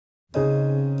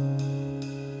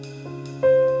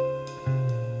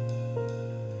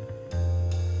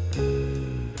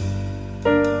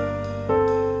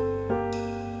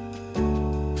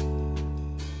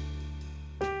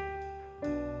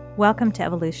Welcome to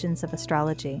Evolutions of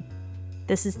Astrology.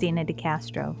 This is Dena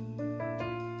DeCastro.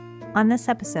 On this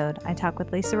episode, I talk with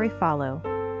Leisa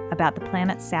ReFalo about the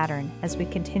planet Saturn as we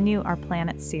continue our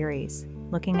planet series,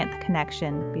 looking at the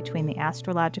connection between the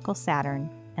astrological Saturn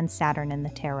and Saturn in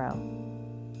the tarot.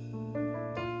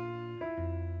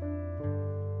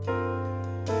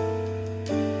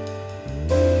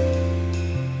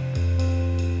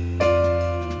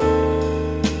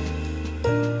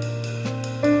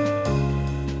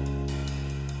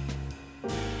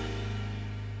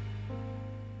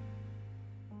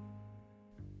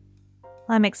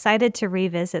 I'm excited to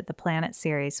revisit the planet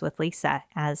series with Leisa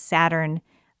as Saturn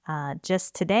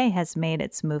just today has made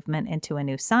its movement into a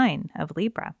new sign of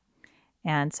Libra.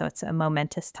 And so it's a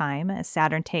momentous time as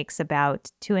Saturn takes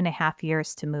about 2.5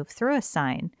 years to move through a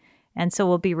sign. And so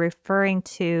we'll be referring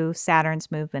to Saturn's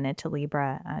movement into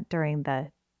Libra during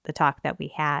the talk that we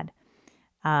had.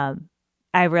 I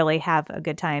really have a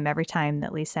good time every time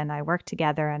that Leisa and I work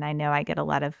together. And I know I get a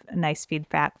lot of nice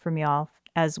feedback from you all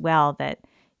as well that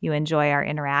you enjoy our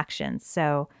interactions.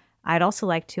 So I'd also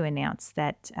like to announce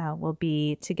that we'll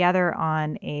be together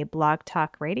on a Blog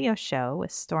Talk radio show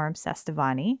with Storm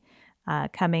Sestavani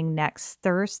coming next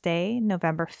Thursday,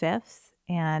 November 5th.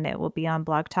 And it will be on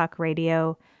Blog Talk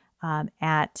Radio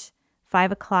at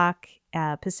 5 o'clock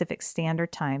Pacific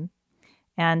Standard Time.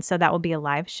 And so that will be a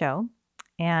live show.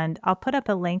 And I'll put up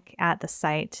a link at the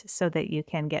site so that you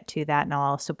can get to that. And I'll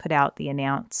also put out the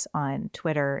announce on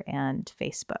Twitter and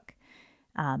Facebook.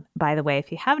 By the way,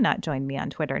 if you have not joined me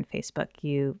on Twitter and Facebook,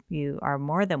 you are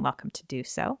more than welcome to do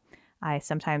so. I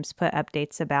sometimes put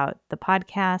updates about the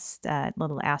podcast,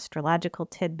 little astrological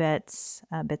tidbits,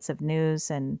 bits of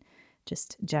news, and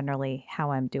just generally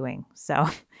how I'm doing. So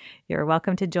you're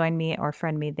welcome to join me or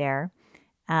friend me there.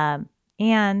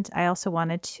 And I also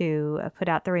wanted to put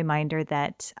out the reminder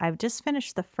that I've just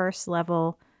finished the first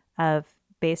level of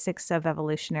Basics of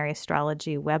Evolutionary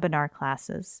Astrology webinar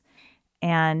classes.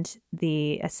 And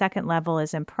the second level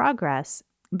is in progress.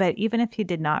 But even if you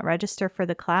did not register for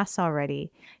the class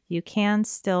already, you can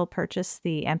still purchase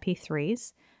the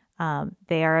MP3s.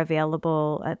 They are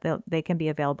available. They can be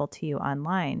available to you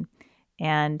online,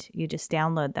 and you just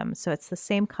download them. So it's the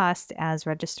same cost as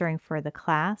registering for the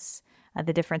class.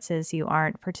 The difference is you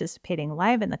aren't participating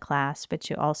live in the class, but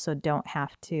you also don't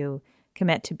have to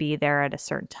commit to be there at a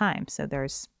certain time. So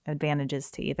there's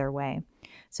advantages to either way.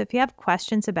 So if you have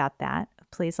questions about that,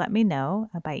 please let me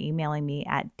know by emailing me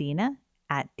at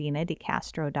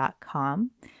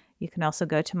dena@denadecastro.com. You can also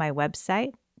go to my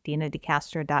website,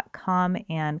 denadecastro.com,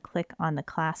 and click on the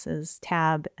classes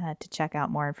tab to check out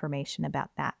more information about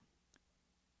that.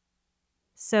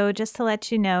 So just to let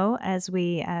you know, as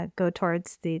we go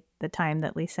towards the time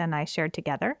that Leisa and I shared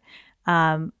together,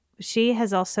 she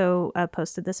has also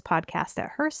posted this podcast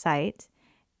at her site.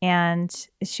 And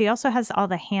she also has all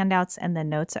the handouts and the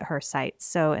notes at her site.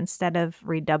 So instead of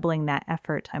redoubling that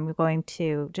effort, I'm going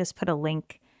to just put a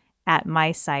link at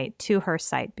my site to her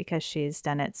site because she's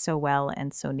done it so well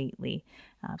and so neatly.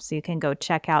 So you can go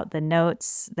check out the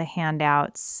notes, the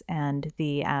handouts, and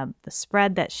the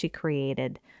spread that she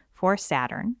created for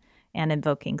Saturn and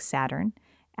invoking Saturn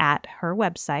at her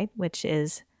website, which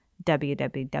is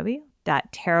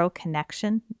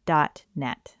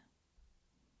www.tarotconnection.net.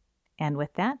 And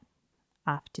with that,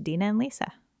 off to Dena and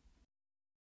Leisa.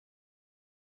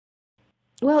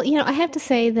 Well, I have to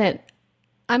say that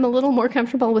I'm a little more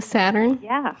comfortable with Saturn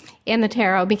and the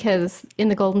tarot because in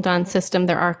the Golden Dawn system,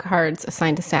 there are cards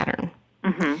assigned to Saturn.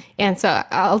 Mm-hmm. And so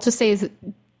I'll just say,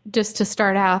 just to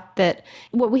start out, that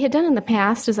what we had done in the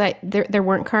past is there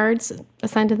weren't cards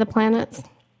assigned to the planets.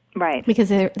 Right. Because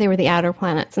they were the outer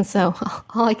planets. And so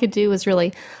all I could do was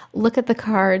really look at the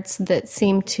cards that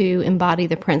seemed to embody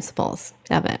the principles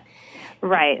of it.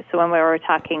 Right. So when we were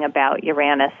talking about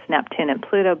Uranus, Neptune, and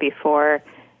Pluto before,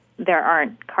 there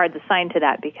aren't cards assigned to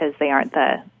that because they aren't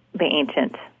the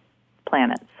ancient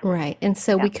planets. Right. And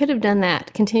so we could have done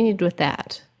that, continued with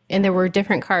that. And there were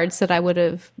different cards that I would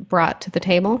have brought to the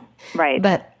table. Right.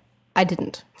 But I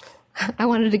didn't. I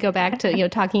wanted to go back to,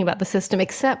 talking about the system,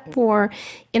 except for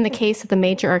in the case of the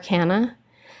major arcana,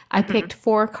 I picked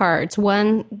 4 cards,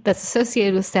 one that's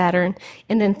associated with Saturn,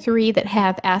 and then 3 that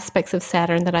have aspects of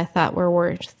Saturn that I thought were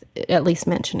worth at least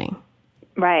mentioning.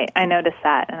 Right. I noticed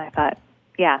that, and I thought,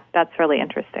 that's really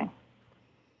interesting.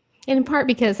 And in part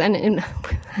because, and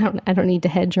I don't need to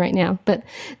hedge right now, but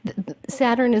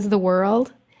Saturn is the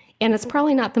world, and it's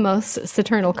probably not the most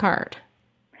Saturnal card.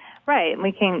 Right,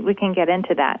 we can get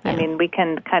into that. Yeah. I mean, we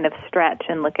can kind of stretch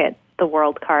and look at the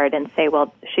world card and say,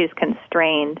 well, she's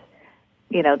constrained.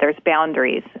 There's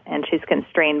boundaries, and she's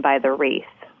constrained by the wreath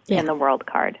in the world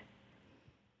card.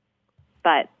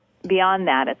 But beyond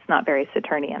that, it's not very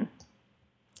Saturnian.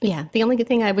 Yeah, the only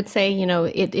thing I would say,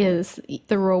 it is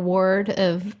the reward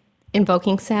of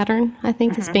invoking Saturn, I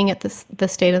think, is being at the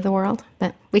state of the world.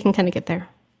 But we can kind of get there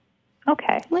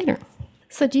later.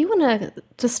 So do you want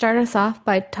to start us off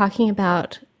by talking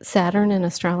about Saturn and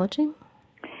astrology?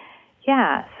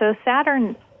 Yeah, so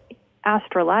Saturn,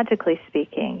 astrologically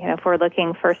speaking, if we're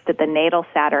looking first at the natal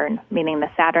Saturn, meaning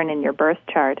the Saturn in your birth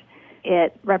chart,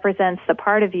 it represents the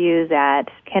part of you that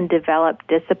can develop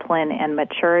discipline and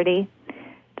maturity,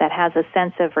 that has a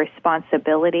sense of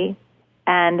responsibility,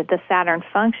 and the Saturn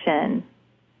function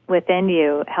within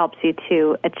you helps you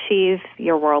to achieve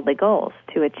your worldly goals,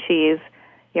 to achieve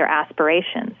your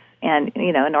aspirations. And,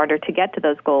 in order to get to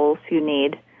those goals, you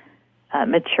need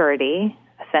maturity,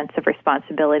 a sense of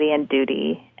responsibility and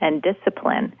duty, and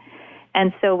discipline.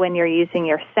 And so when you're using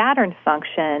your Saturn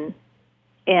function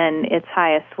in its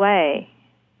highest way,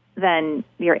 then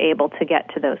you're able to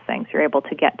get to those things. You're able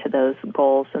to get to those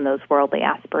goals and those worldly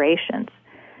aspirations.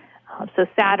 So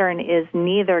Saturn is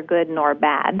neither good nor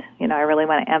bad. I really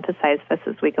want to emphasize this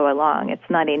as we go along. It's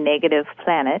not a negative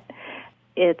planet.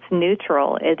 It's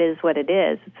neutral. It is what it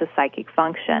is. It's a psychic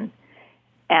function.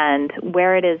 And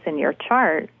where it is in your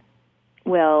chart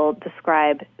will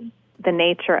describe the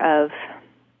nature of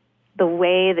the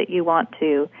way that you want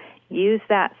to use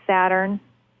that Saturn,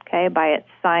 by its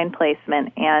sign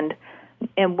placement, and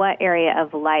in what area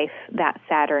of life that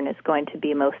Saturn is going to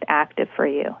be most active for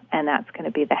you, and that's going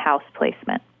to be the house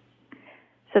placement.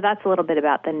 So that's a little bit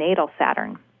about the natal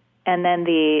Saturn. And then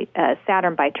the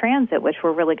Saturn by transit, which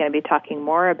we're really going to be talking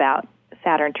more about,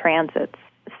 Saturn transits.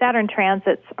 Saturn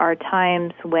transits are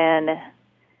times when,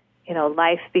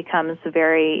 life becomes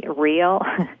very real.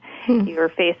 You're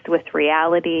faced with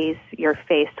realities. You're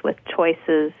faced with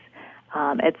choices.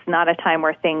 It's not a time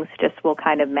where things just will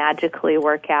kind of magically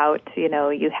work out.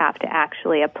 You have to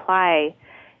actually apply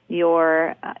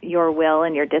your will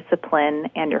and your discipline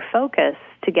and your focus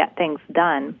to get things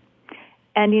done.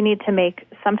 And you need to make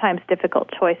sometimes difficult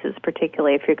choices,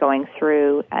 particularly if you're going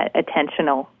through a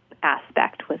tensional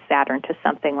aspect with Saturn to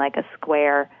something like a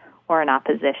square or an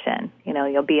opposition.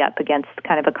 You'll be up against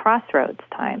kind of a crossroads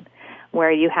time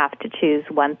where you have to choose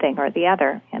one thing or the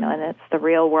other, and it's the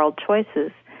real world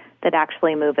choices that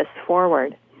actually move us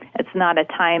forward. It's not a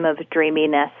time of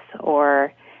dreaminess,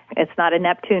 or it's not a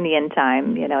Neptunian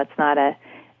time. It's not a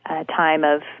time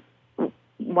of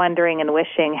wondering and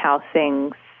wishing how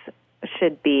things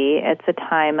should be. It's a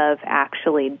time of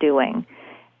actually doing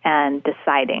and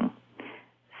deciding.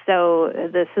 So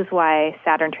this is why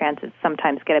Saturn transits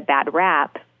sometimes get a bad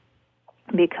rap,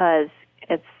 because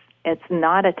it's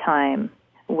not a time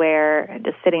where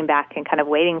just sitting back and kind of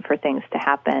waiting for things to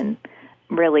happen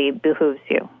really behooves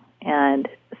you. And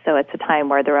so it's a time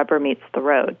where the rubber meets the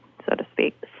road, so to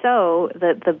speak. So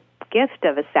the gift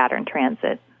of a Saturn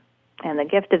transit and the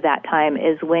gift of that time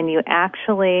is when you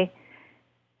actually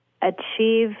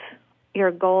achieve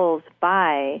your goals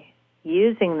by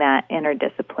using that inner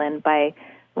discipline, by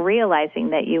realizing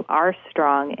that you are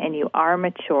strong and you are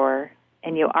mature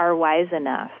and you are wise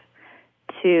enough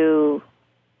to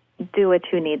do what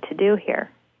you need to do here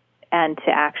and to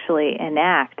actually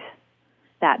enact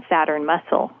that Saturn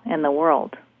muscle in the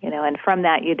world, and from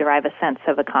that you derive a sense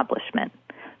of accomplishment.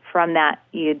 From that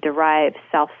you derive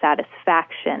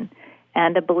self-satisfaction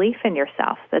and a belief in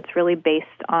yourself that's really based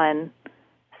on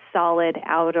solid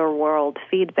outer world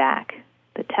feedback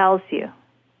that tells you,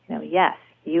 yes,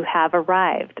 you have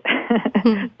arrived,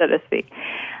 so to speak.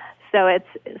 So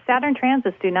Saturn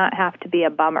transits do not have to be a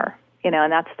bummer,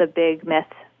 and that's the big myth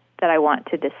that I want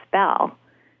to dispel.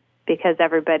 Because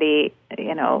everybody,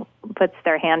 puts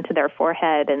their hand to their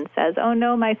forehead and says, oh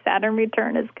no, my Saturn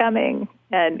return is coming.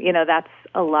 And, that's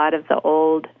a lot of the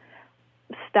old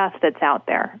stuff that's out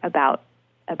there about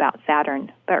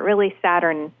Saturn. But really,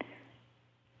 Saturn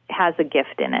has a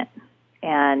gift in it.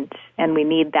 And we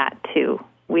need that too.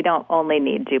 We don't only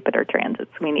need Jupiter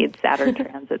transits. We need Saturn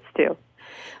transits too.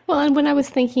 Well, and when I was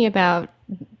thinking about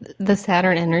the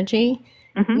Saturn energy,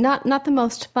 not the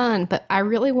most fun, but I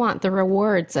really want the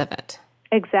rewards of it.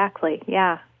 Exactly,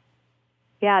 yeah.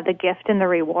 Yeah, the gift and the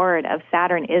reward of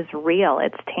Saturn is real.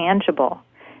 It's tangible.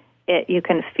 You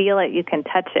can feel it, you can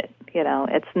touch it.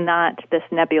 It's not this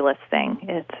nebulous thing.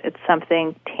 It's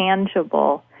something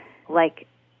tangible, like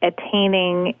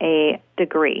attaining a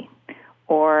degree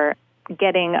or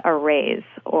getting a raise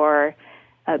or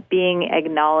being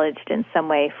acknowledged in some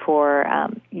way for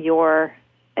your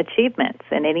achievements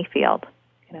in any field.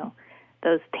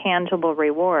 Those tangible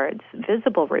rewards,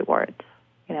 visible rewards,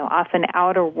 often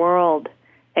outer world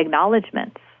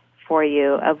acknowledgments for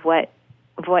you of what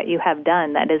you have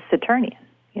done that is Saturnian,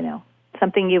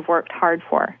 something you've worked hard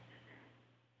for.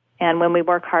 And when we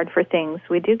work hard for things,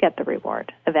 we do get the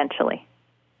reward eventually.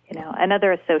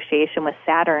 Another association with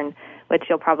Saturn, which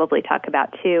you'll probably talk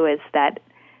about too, is that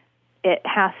it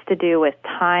has to do with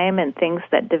time and things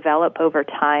that develop over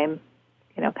time,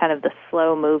 kind of the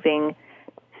slow-moving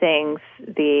things,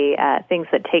 the things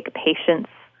that take patience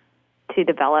to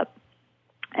develop.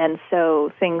 And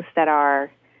so things that are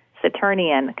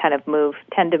Saturnian kind of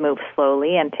tend to move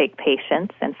slowly and take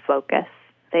patience and focus.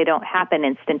 They don't happen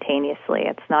instantaneously.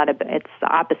 It's the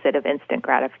opposite of instant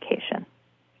gratification.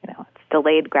 It's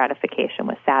delayed gratification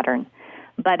with Saturn,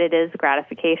 but it is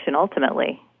gratification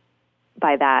ultimately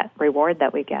by that reward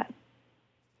that we get.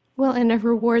 Well, and a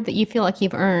reward that you feel like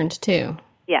you've earned too.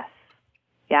 Yes.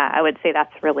 Yeah, I would say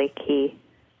that's a really key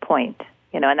point.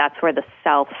 And that's where the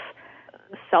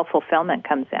self-fulfillment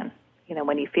comes in.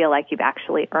 When you feel like you've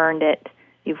actually earned it,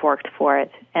 you've worked for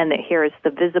it, and that here is the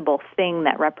visible thing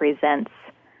that represents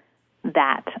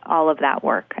all of that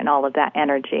work and all of that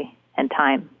energy and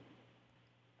time.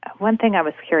 One thing I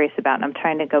was curious about, and I'm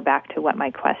trying to go back to what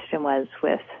my question was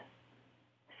with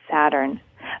Saturn.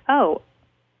 Oh,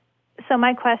 so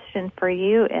my question for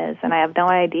you is, and I have no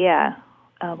idea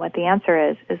what the answer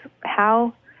is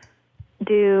how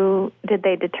did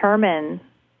they determine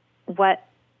what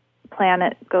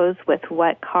planet goes with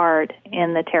what card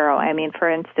in the tarot? I mean, for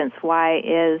instance, why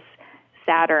is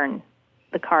Saturn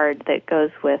the card that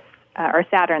goes with, or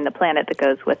Saturn the planet that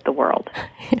goes with the world?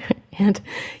 And,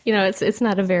 it's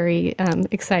not a very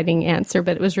exciting answer,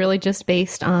 but it was really just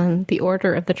based on the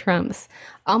order of the trumps,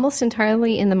 almost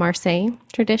entirely in the Marseille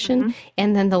tradition,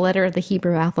 and then the letter of the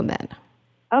Hebrew alphabet.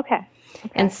 Okay.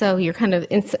 And so you're kind of,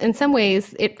 in some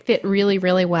ways, it fit really,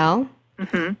 really well.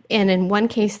 Mm-hmm. And in one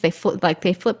case, they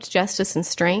flipped justice and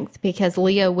strength, because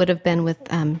Leo would have been with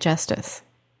justice.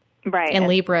 Right. And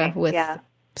Libra with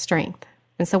strength.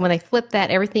 And so when they flipped that,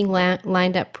 everything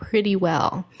lined up pretty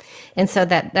well. And so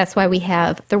that's why we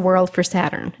have the world for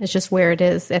Saturn. It's just where it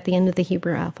is at the end of the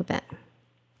Hebrew alphabet.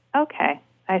 Okay,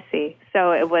 I see.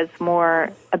 So it was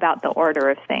more about the order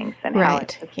of things and how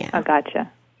it was. Yeah. Oh,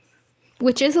 gotcha.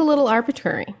 Which is a little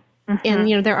arbitrary. Mm-hmm.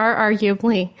 And, there are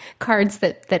arguably cards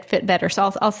that fit better.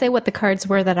 So I'll say what the cards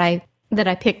were that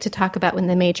I picked to talk about in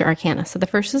the major arcana. So the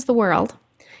first is the world.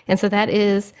 And so that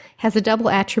has a double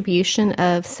attribution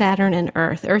of Saturn and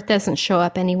Earth. Earth doesn't show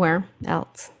up anywhere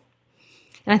else.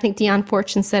 And I think Dion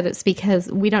Fortune said it's because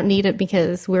we don't need it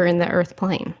because we're in the Earth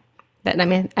plane. I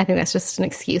think that's just an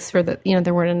excuse for there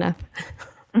weren't enough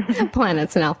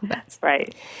planets and alphabets.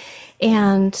 Right.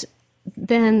 And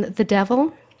then the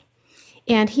devil,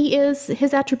 and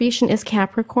his attribution is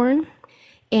Capricorn,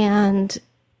 and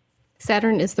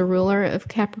Saturn is the ruler of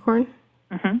Capricorn.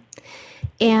 Mm-hmm.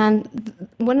 And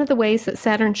one of the ways that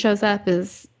Saturn shows up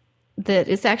is that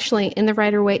it's actually in the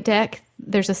Rider-Waite deck,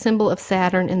 there's a symbol of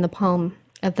Saturn in the palm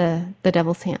of the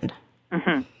devil's hand.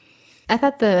 Mm-hmm. I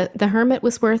thought the Hermit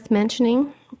was worth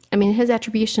mentioning. I mean, his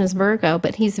attribution is Virgo,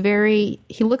 but he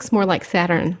looks more like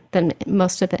Saturn than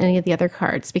most of any of the other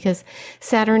cards, because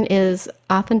Saturn is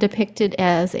often depicted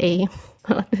as the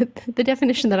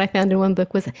definition that I found in one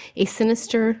book was a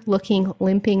sinister-looking,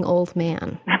 limping old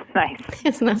man. Nice.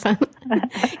 Isn't that fun?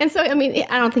 And so, I mean,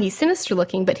 I don't think he's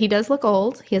sinister-looking, but he does look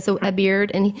old. He has a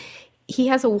beard, and he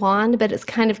has a wand, but it's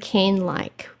kind of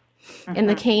cane-like. Mm-hmm. And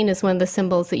the cane is one of the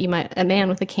symbols a man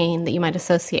with a cane that you might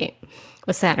associate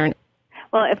with Saturn.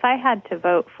 Well, if I had to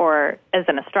vote as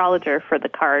an astrologer, for the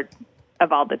card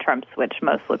of all the trumps, which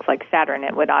most looks like Saturn,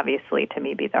 it would obviously, to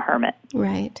me, be the Hermit.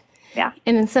 Right. Yeah.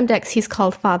 And in some decks, he's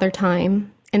called Father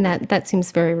Time, and that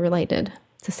seems very related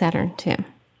to Saturn, too.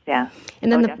 Yeah.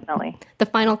 And then definitely. The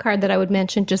final card that I would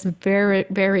mention just very,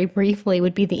 very briefly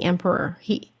would be the Emperor.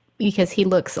 Because he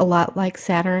looks a lot like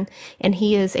Saturn, and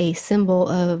he is a symbol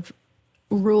of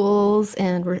rules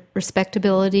and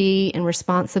respectability and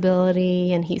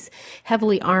responsibility, and he's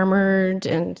heavily armored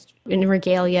and in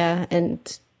regalia,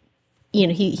 and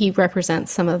he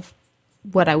represents some of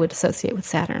what I would associate with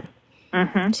Saturn.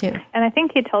 Mm-hmm. Too. And I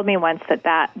think you told me once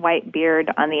that white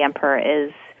beard on the Emperor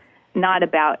is not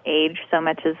about age so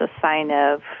much as a sign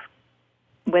of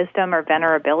wisdom or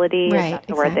venerability. Right, is that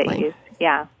the word that you use?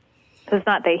 Yeah. So it's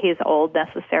not that he's old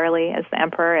necessarily as the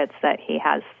Emperor, it's that he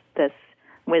has this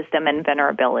wisdom and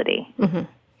venerability. Mm-hmm.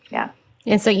 Yeah.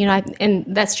 And so, and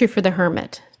that's true for the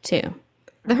Hermit, too.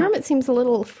 The Hermit seems a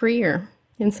little freer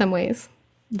in some ways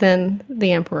than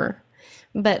the Emperor.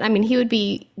 But, I mean, he would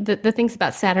be, the things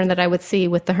about Saturn that I would see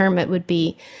with the Hermit would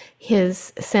be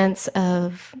his sense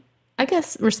of, I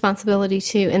guess, responsibility,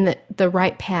 too, and the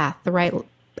right path, the right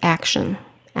action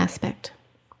aspect.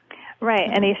 Right,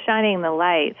 and he's shining the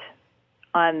light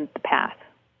on the path.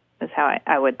 is how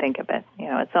I would think of it.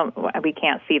 We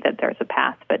can't see that there's a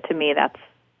path, but to me,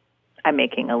 I'm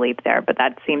making a leap there, but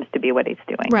that seems to be what he's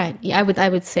doing. Right. Yeah, I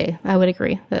would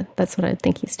agree that's what I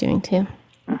think he's doing too.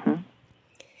 Mm-hmm.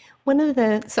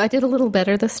 So I did a little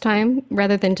better this time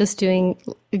rather than just doing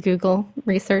Google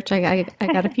research. I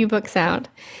got a few books out.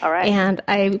 All right. And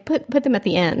I put them at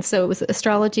the end. So it was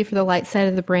Astrology for the Light Side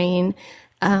of the Brain,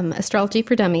 Astrology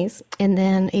for Dummies, and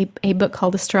then a book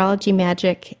called Astrology,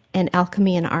 Magic, and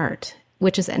Alchemy and Art,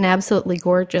 which is an absolutely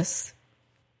gorgeous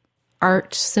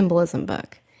art symbolism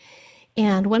book.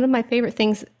 And one of my favorite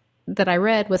things that I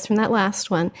read was from that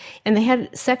last one, and they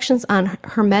had sections on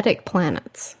hermetic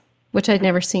planets, which I'd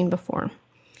never seen before.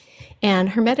 And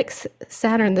hermetic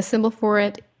Saturn, the symbol for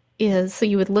it is, so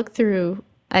you would look through,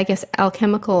 I guess,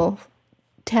 alchemical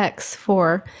texts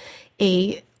for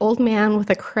a old man with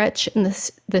a crutch in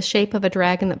the shape of a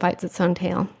dragon that bites its own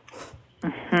tail.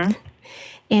 Mm-hmm.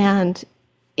 And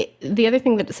the other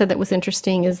thing that it said that was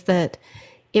interesting is that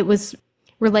it was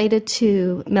related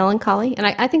to melancholy. And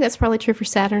I think that's probably true for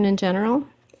Saturn in general.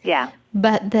 Yeah.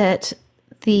 But that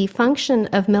the function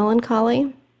of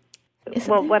melancholy...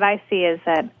 what I see is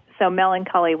that, so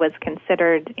melancholy was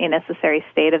considered a necessary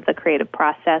state of the creative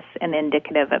process and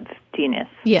indicative of genius.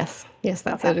 Yes,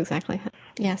 that's it exactly.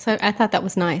 Yeah, so I thought that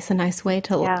was nice, a nice way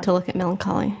to look at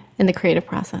melancholy in the creative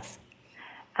process.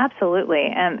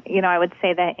 Absolutely. And, I would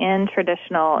say that in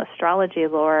traditional astrology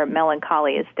lore,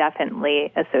 melancholy is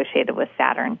definitely associated with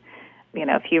Saturn.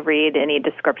 If you read any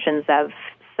descriptions of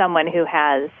someone who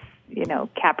has,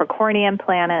 Capricornian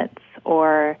planets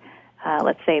or,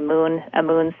 let's say, a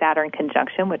Moon-Saturn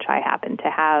conjunction, which I happen to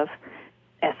have,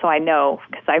 so I know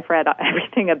because I've read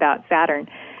everything about Saturn,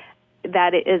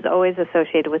 that it is always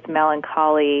associated with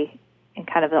melancholy in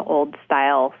kind of the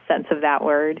old-style sense of that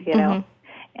word, Mm-hmm.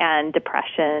 and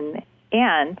depression.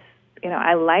 And,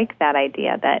 I like that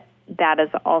idea that is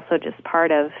also just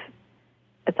part of,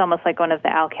 it's almost like one of the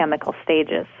alchemical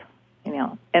stages.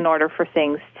 In order for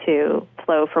things to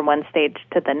flow from one stage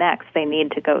to the next, they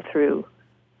need to go through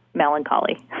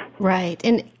melancholy. Right.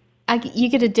 And you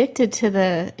get addicted to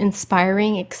the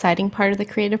inspiring, exciting part of the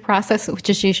creative process, which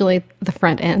is usually the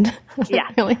front end. Yeah.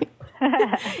 Really.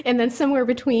 And then somewhere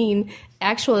between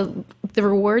the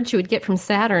rewards you would get from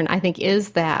Saturn, I think,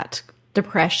 is that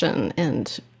depression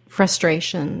and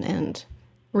frustration and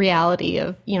reality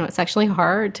of, it's actually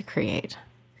hard to create.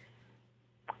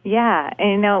 Yeah.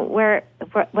 And,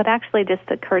 what actually just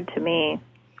occurred to me,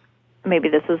 maybe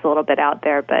this is a little bit out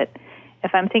there, but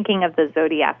if I'm thinking of the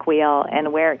zodiac wheel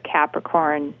and where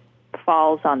Capricorn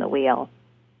falls on the wheel,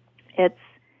 it's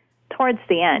towards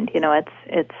the end.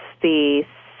 It's the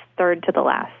third to the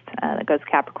last. That goes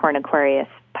Capricorn, Aquarius,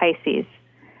 Pisces.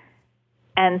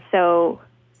 And so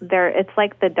it's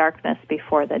like the darkness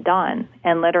before the dawn.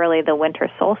 And literally the winter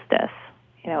solstice,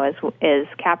 is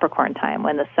Capricorn time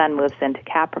when the sun moves into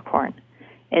Capricorn.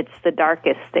 It's the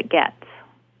darkest it gets,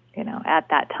 at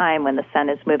that time when the sun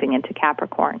is moving into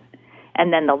Capricorn.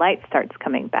 And then the light starts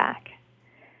coming back.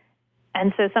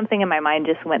 And so something in my mind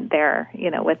just went there,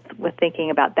 with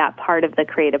thinking about that part of the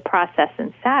creative process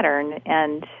in Saturn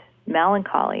and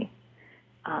melancholy,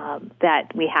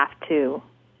 that we have to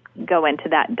go into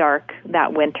that dark,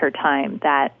 that winter time,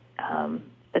 that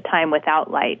the time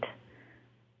without light,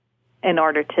 in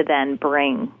order to then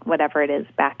bring whatever it is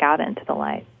back out into the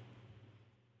light.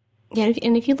 Yeah,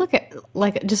 and if you look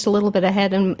at just a little bit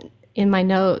ahead in my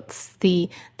notes, the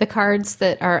cards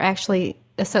that are actually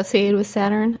associated with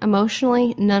Saturn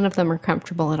emotionally, none of them are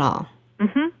comfortable at all.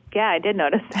 Mm-hmm. Yeah, I did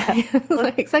notice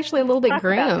that. It's actually a little bit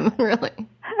grim, really.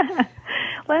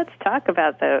 Let's talk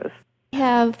about those. We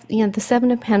have, the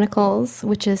Seven of Pentacles,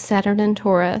 which is Saturn and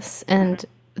Taurus, and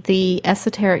the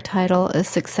esoteric title is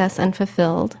Success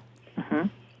Unfulfilled. Mm-hmm.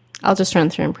 I'll just run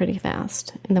through them pretty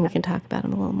fast, and then we can talk about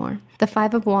them a little more. The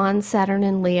Five of Wands, Saturn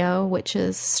and Leo, which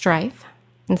is strife.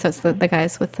 And so it's the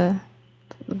guys with the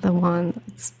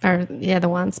wands, the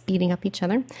wands beating up each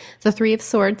other. The Three of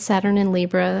Swords, Saturn and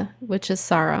Libra, which is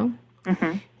sorrow.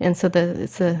 Mm-hmm. And so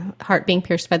it's the heart being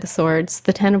pierced by the swords.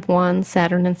 The Ten of Wands,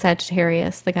 Saturn and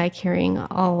Sagittarius, the guy carrying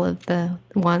all of the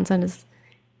wands on his,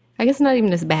 I guess not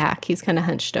even his back. He's kind of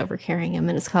hunched over carrying them,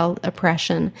 and it's called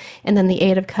oppression. And then the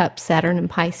Eight of Cups, Saturn and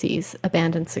Pisces,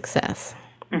 abandoned success.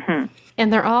 Mm-hmm.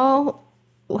 And they're all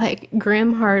like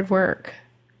grim, hard work.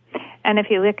 And if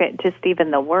you look at just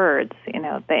even the words,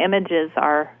 the images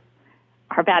are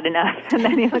bad enough. And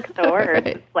then you look at the words, right.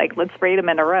 It's like, let's read them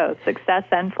in a row. Success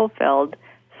unfulfilled,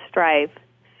 strife,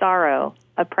 sorrow,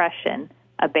 oppression,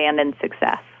 abandoned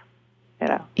success.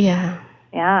 Yeah.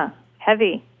 Yeah.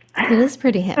 Heavy. It is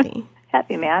pretty heavy.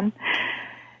 Heavy, man.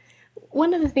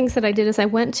 one of the things that I did is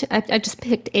I just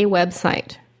picked a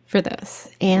website for this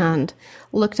and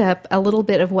looked up a little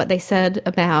bit of what they said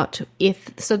about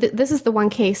this is the one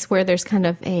case where there's kind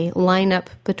of a lineup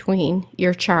between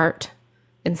your chart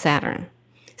and Saturn.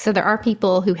 So there are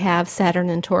people who have Saturn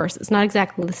and Taurus. It's not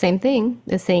exactly the same thing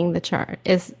as seeing the chart,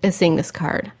 as seeing this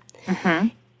card. Mm-hmm.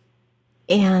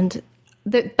 And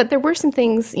but there were some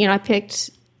things, I picked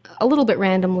a little bit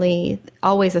randomly,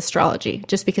 always astrology,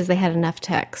 just because they had enough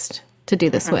text to do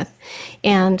this with.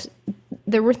 And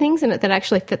there were things in it that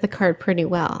actually fit the card pretty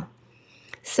well.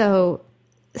 So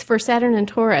for Saturn and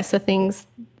Taurus, the things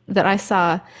that I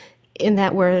saw in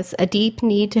that was a deep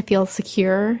need to feel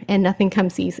secure and nothing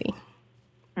comes easy.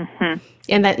 Mm-hmm.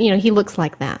 And that, he looks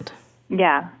like that.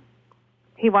 Yeah.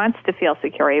 He wants to feel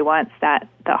secure. He wants the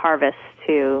harvest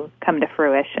to come to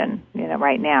fruition,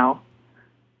 right now.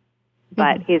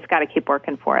 But he's got to keep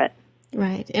working for it.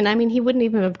 Right. And I mean, he wouldn't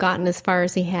even have gotten as far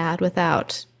as he had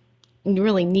without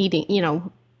really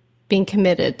needing, being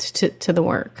committed to the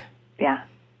work. Yeah.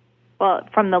 Well,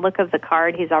 from the look of the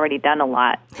card, he's already done a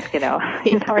lot.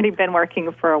 He's already been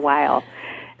working for a while.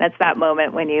 That's that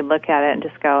moment when you look at it and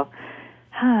just go,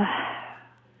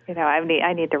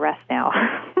 I need to rest now.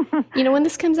 When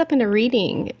this comes up in a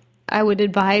reading, I would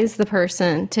advise the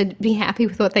person to be happy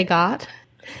with what they got.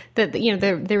 That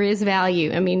there is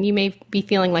value. I mean, you may be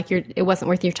feeling like it wasn't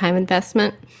worth your time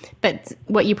investment, but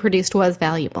what you produced was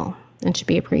valuable and should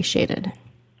be appreciated.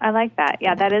 I like that.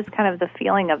 Yeah, that is kind of the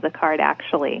feeling of the card,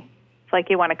 actually. It's like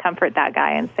you want to comfort that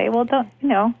guy and say, well, don't,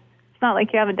 it's not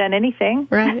like you haven't done anything.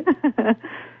 Right.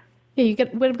 Yeah, you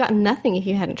would have gotten nothing if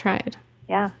you hadn't tried.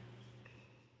 Yeah.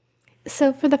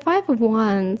 So for the Five of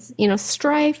Wands,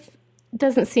 strife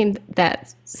doesn't seem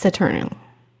that Saturnal.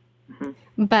 Mm-hmm.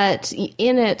 But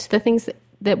in it, the things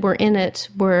that were in it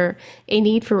were a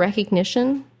need for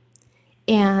recognition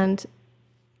and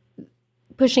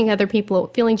pushing other people,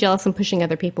 feeling jealous and pushing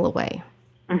other people away.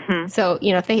 Mm-hmm. So,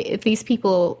 if these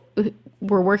people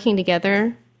were working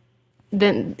together,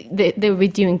 then they would be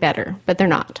doing better, but they're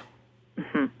not.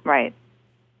 Mm-hmm. Right.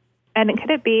 And could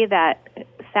it be that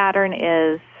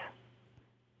Saturn's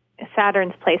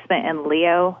placement in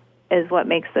Leo is what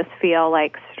makes this feel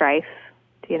like strife?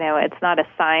 It's not a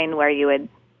sign where you would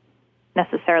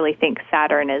necessarily think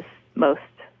Saturn is most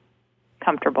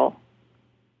comfortable.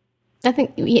 I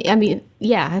think. I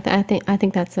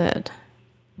think that's it.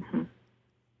 Mm-hmm.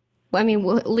 Well, I mean,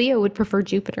 Leo would prefer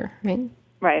Jupiter, right?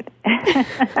 Right.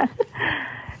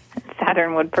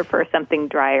 Saturn would prefer something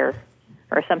drier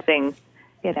or something,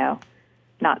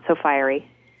 not so fiery.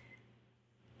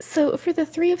 So for the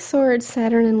Three of Swords,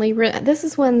 Saturn and Libra, this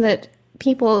is one that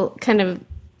people kind of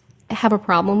have a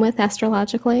problem with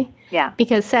astrologically. Yeah.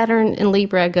 Because Saturn and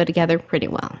Libra go together pretty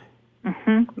well.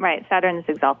 Mm-hmm. Right. Saturn is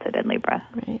exalted in Libra.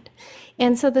 Right.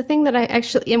 And so the thing that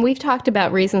and we've talked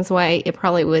about reasons why it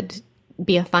probably would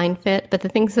be a fine fit, but the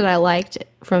things that I liked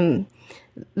from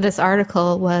this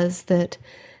article was that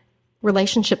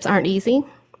relationships aren't easy,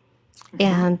 mm-hmm.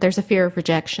 and there's a fear of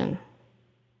rejection.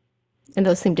 And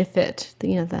those seem to fit,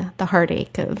 the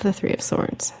heartache of the Three of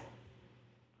Swords.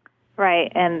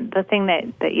 Right, and the thing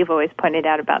that you've always pointed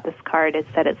out about this card is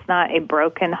that it's not a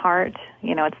broken heart.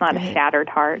 It's not a shattered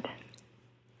heart.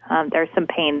 There's some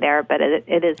pain there, but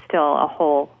it is still a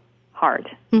whole heart.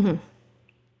 Mm-hmm.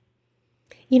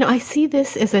 I see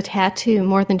this as a tattoo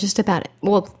more than just about,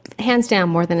 hands down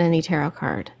more than any tarot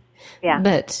card. Yeah.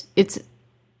 But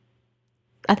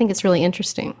I think it's really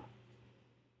interesting.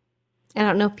 I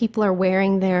don't know if people are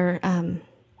wearing their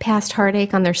past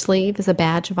heartache on their sleeve as a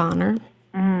badge of honor.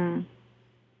 Mm.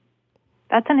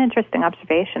 That's an interesting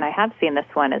observation. I have seen this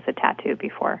one as a tattoo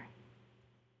before.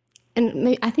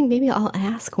 And I think maybe I'll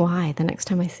ask why the next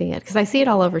time I see it, because I see it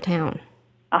all over town.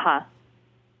 Uh-huh.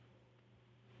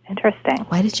 Interesting.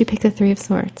 Why did you pick the Three of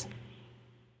Swords?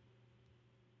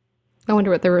 I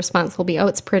wonder what their response will be. Oh,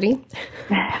 it's pretty?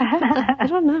 I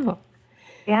don't know.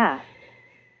 Yeah.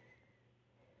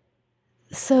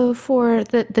 So for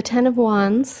the Ten of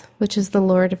Wands, which is the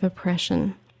Lord of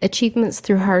Oppression, achievements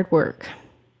through hard work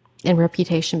and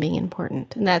reputation being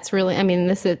important. And that's really,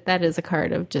 that is a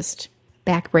card of just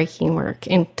back-breaking work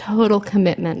and total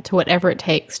commitment to whatever it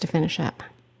takes to finish up.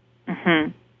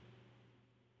 Mm-hmm.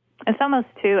 It's almost,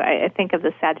 too, I think of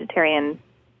the Sagittarian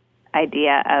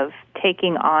idea of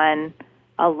taking on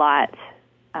a lot,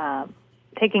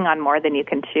 taking on more than you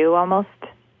can chew almost.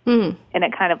 Mm. And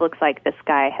it kind of looks like this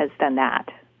guy has done that,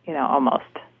 almost.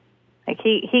 Like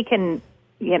he can,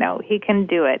 he can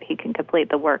do it. He can complete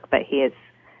the work, but he has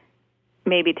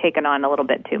maybe taken on a little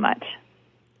bit too much.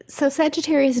 So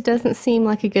Sagittarius doesn't seem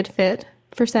like a good fit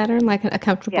for Saturn, like a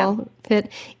comfortable fit.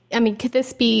 I mean, could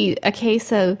this be a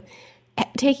case of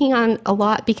taking on a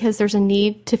lot because there's a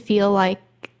need to feel like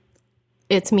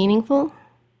it's meaningful?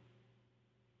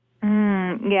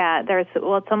 Yeah,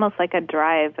 it's almost like a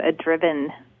drive, a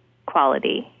driven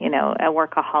quality, a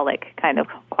workaholic kind of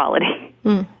quality,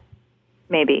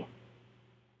 maybe.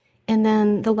 And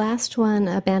then the last one,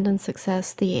 Abandoned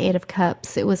Success, the Eight of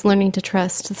Cups, it was learning to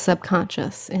trust the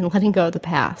subconscious and letting go of the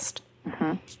past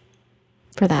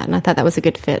for that. And I thought that was a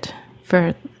good fit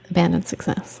for Abandoned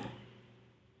Success.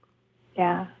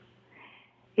 Yeah.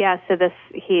 Yeah, so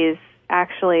he's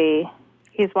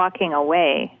walking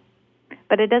away.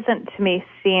 But it doesn't, to me,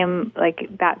 seem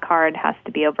like that card has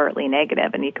to be overtly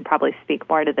negative, and you could probably speak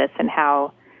more to this and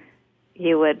how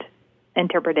you would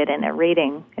interpret it in a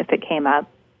reading if it came up.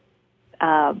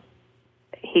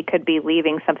 He could be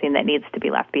leaving something that needs to be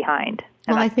left behind.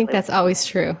 Well, I think that's always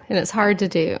true, and it's hard to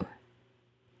do,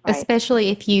 especially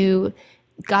if you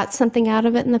got something out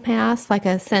of it in the past, like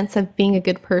a sense of being a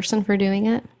good person for doing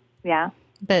it. Yeah.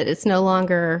 But it's no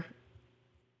longer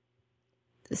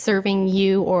serving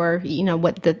you or,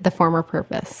 what the former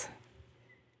purpose.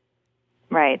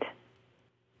 Right.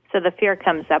 So the fear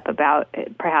comes up about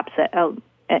perhaps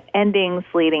endings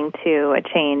leading to a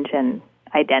change in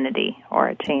identity or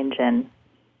a change in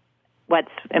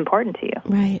what's important to you.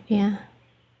 Right, yeah.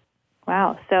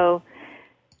 Wow. So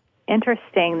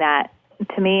interesting that,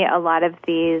 to me, a lot of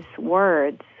these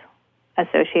words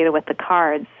associated with the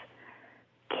cards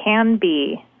can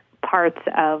be parts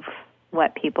of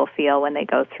what people feel when they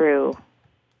go through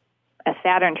a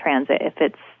Saturn transit,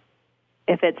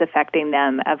 if it's affecting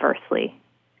them adversely,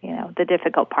 the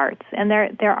difficult parts. And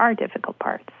there are difficult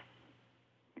parts.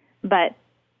 But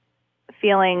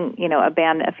feeling,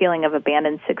 a feeling of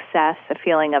abandoned success, a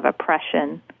feeling of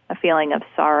oppression, a feeling of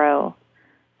sorrow,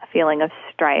 a feeling of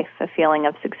strife, a feeling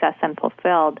of success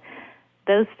unfulfilled,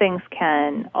 those things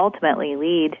can ultimately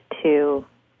lead to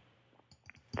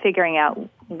figuring out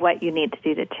what you need to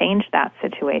do to change that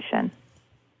situation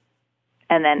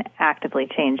and then actively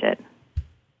change it.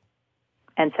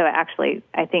 And so actually,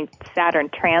 I think Saturn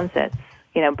transits,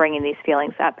 bringing these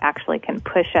feelings up actually can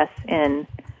push us in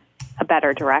a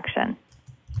better direction.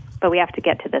 But we have to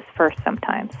get to this first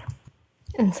sometimes.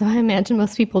 And so I imagine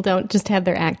most people don't just have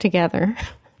their act together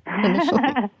initially.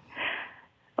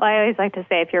 Well, I always like to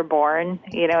say if you're born,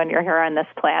 and you're here on this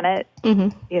planet,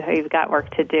 you've got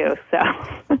work to do.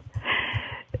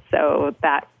 So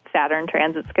that Saturn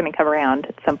transit's going to come around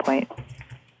at some point.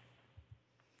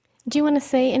 Do you want to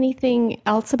say anything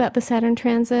else about the Saturn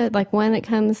transit, like when it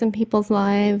comes in people's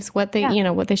lives, what they,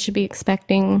 what they should be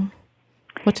expecting,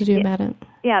 what to do about it?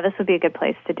 Yeah, this would be a good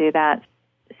place to do that.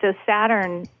 So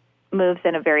Saturn moves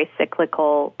in a very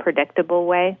cyclical, predictable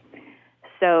way.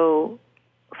 So,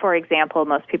 for example,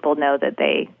 most people know that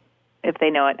if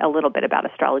they know a little bit about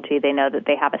astrology, they know that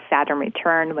they have a Saturn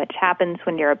return, which happens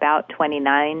when you're about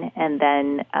 29, and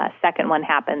then a second one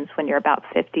happens when you're about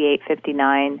 58,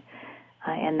 59,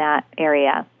 in that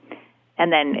area.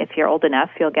 And then if you're old enough,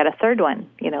 you'll get a third one,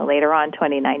 later on,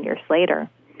 29 years later.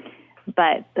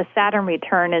 But the Saturn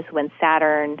return is when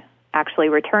Saturn actually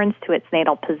returns to its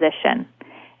natal position.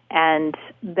 And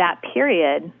that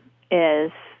period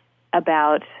is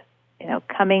about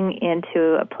coming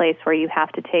into a place where you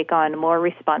have to take on more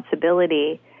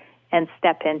responsibility and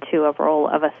step into a role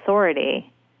of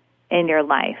authority in your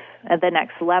life, the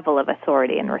next level of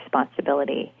authority and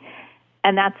responsibility.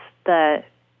 And that's the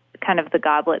kind of the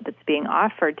goblet that's being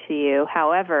offered to you.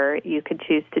 However, you could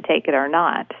choose to take it or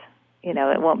not. It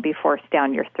won't be forced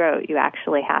down your throat. You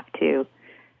actually have to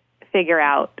figure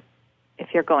out if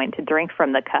you're going to drink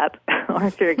from the cup or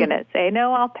if you're going to say,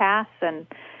 no, I'll pass. And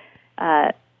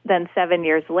then 7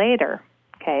 years later,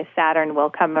 Saturn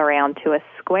will come around to a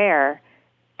square,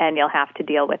 and you'll have to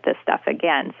deal with this stuff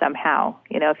again somehow,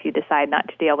 if you decide not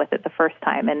to deal with it the first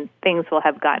time. And things will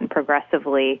have gotten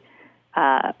progressively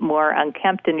more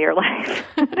unkempt in your life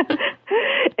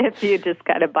if you just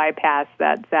kind of bypass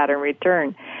that Saturn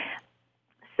return.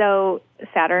 So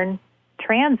Saturn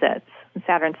transits and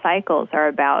Saturn cycles are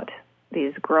about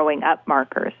these growing up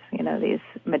markers, these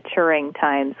maturing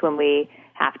times when we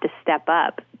have to step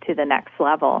up to the next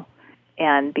level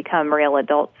and become real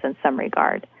adults in some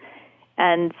regard.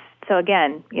 And so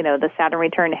again, the Saturn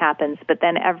return happens, but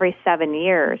then every 7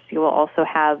 years you will also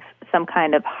have some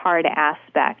kind of hard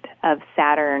aspect of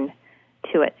Saturn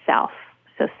to itself.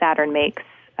 So Saturn makes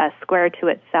a square to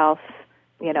itself,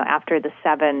 after the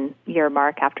 7-year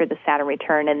mark, after the Saturn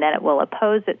return, and then it will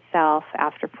oppose itself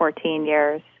after 14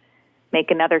 years, make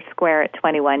another square at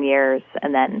 21 years,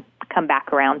 and then come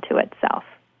back around to itself.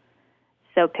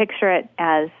 So picture it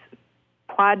as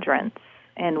quadrants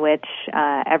in which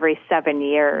every 7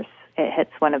 years it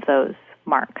hits one of those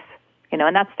marks.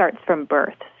 and that starts from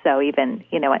birth. So even,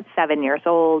 at 7 years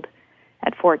old,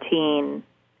 at 14,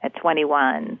 at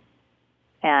 21,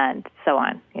 and so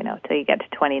on, till you get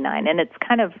to 29. And it's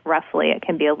kind of roughly, it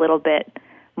can be a little bit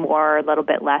more, a little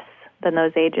bit less than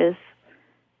those ages,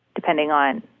 depending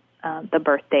on the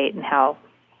birth date and how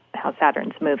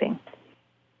Saturn's moving.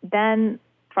 Then,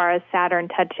 as far as Saturn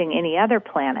touching any other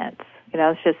planets,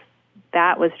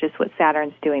 that was just what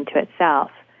Saturn's doing to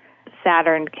itself.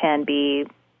 Saturn can be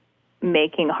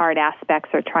making hard aspects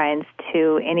or trines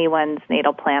to anyone's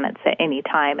natal planets at any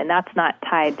time, and that's not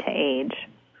tied to age.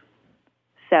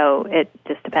 So it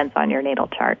just depends on your natal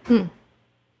chart.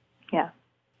 Yeah.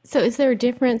 So is there a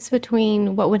difference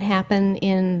between what would happen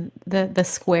in the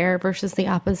square versus the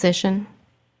opposition?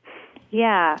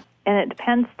 Yeah, and it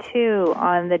depends, too,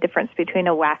 on the difference between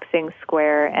a waxing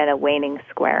square and a waning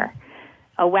square.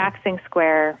 A waxing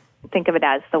square, think of it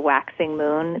as the waxing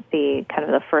moon, the kind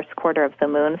of the first quarter of the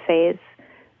moon phase.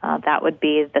 That would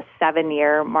be the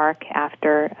 7-year mark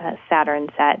after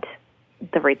Saturn's at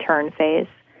the return phase.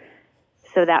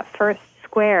 So that first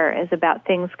square is about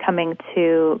things coming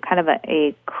to kind of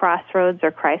a crossroads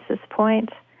or crisis point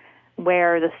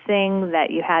where the thing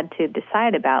that you had to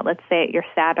decide about, let's say at your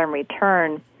Saturn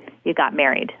return, you got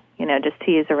married, just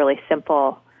to use a really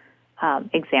simple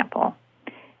example.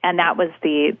 And that was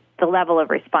the level of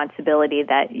responsibility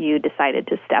that you decided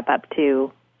to step up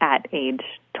to at age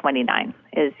 29,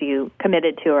 is you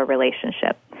committed to a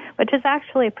relationship, which is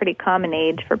actually a pretty common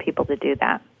age for people to do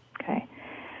that. Okay.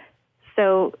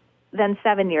 So then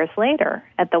 7 years later,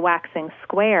 at the waxing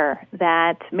square,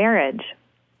 that marriage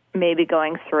may be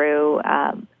going through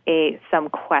some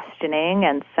questioning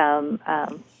and some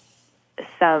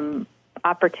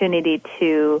opportunity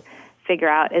to figure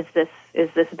out, is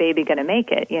this baby going to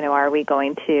make it? Are we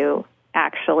going to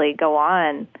actually go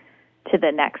on to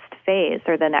the next phase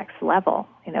or the next level?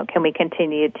 Can we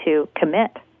continue to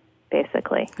commit,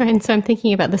 basically? Right, and so I'm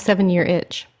thinking about the 7-year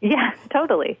itch. Yeah,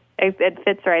 totally. It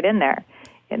fits right in there.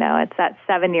 It's that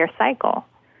 7-year cycle.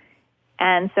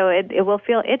 And so it will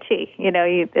feel itchy.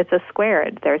 It's a square.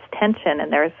 There's tension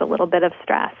and there's a little bit of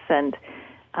stress. And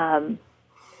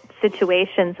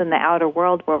situations in the outer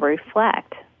world will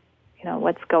reflect,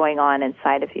 what's going on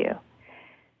inside of you.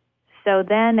 So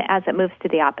then as it moves to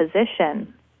the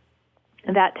opposition,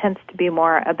 that tends to be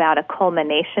more about a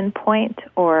culmination point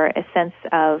or a sense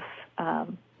of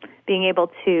being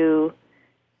able to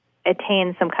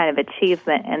attain some kind of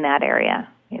achievement in that area.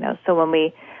 So when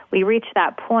we reach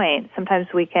that point, sometimes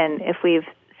we can, if we've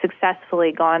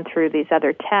successfully gone through these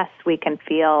other tests, we can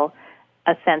feel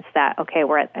a sense that, okay,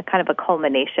 we're at a kind of a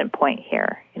culmination point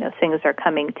here. Things are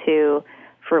coming to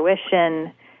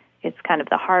fruition. It's kind of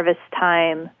the harvest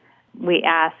time. We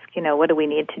ask, what do we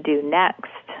need to do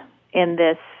next in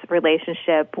this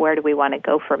relationship? Where do we want to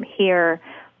go from here?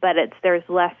 But there's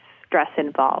less stress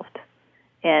involved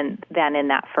than in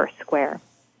that first square.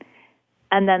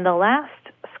 And then the last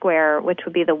square, which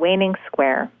would be the waning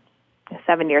square,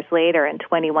 7 years later and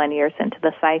 21 years into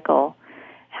the cycle,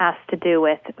 has to do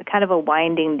with kind of a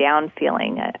winding down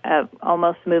feeling,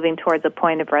 almost moving towards a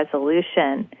point of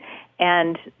resolution.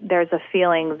 And there's a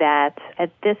feeling that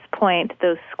at this point,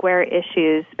 those square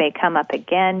issues may come up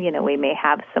again. We may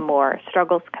have some more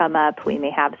struggles come up. We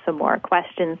may have some more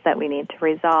questions that we need to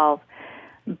resolve.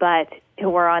 But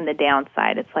we're on the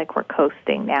downside. It's like we're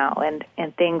coasting now,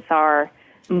 and things are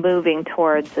moving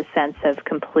towards a sense of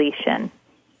completion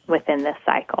within this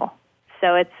cycle.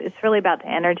 So it's really about the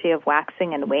energy of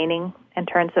waxing and waning in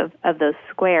terms of those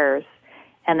squares,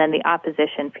 and then the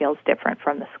opposition feels different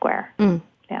from the square.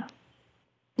 Yeah.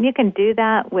 You can do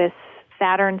that with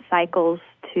Saturn cycles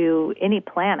to any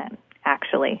planet,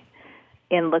 actually,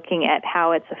 in looking at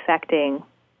how it's affecting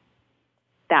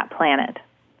that planet,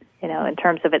 in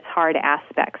terms of its hard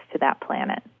aspects to that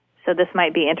planet. So this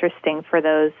might be interesting for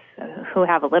those who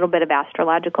have a little bit of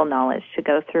astrological knowledge to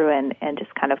go through and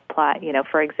just kind of plot,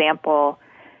 for example,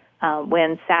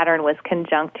 when Saturn was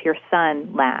conjunct your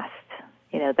sun last,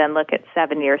 then look at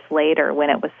 7 years later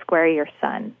when it was square your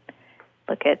sun.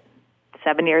 Look at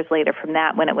 7 years later from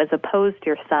that when it was opposed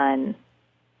your sun,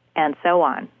 and so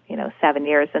on, 7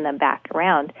 years and then back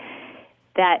around,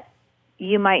 that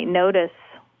you might notice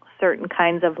certain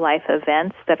kinds of life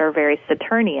events that are very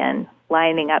Saturnian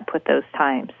lining up with those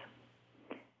times.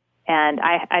 And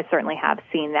I certainly have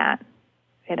seen that,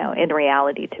 in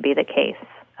reality to be the case.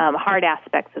 Hard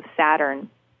aspects of Saturn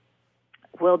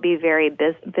will be very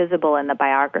visible in the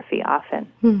biography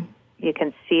often. You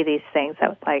can see these things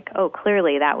that like, oh,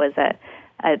 clearly that was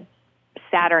a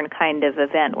Saturn kind of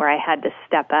event where I had to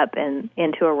step up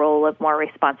into a role of more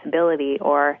responsibility,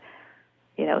 or,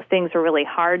 things were really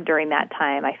hard during that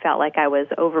time. I felt like I was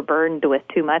overburdened with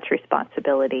too much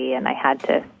responsibility, and I had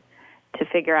to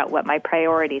figure out what my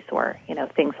priorities were,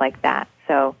 things like that.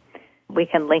 So we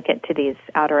can link it to these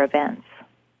outer events.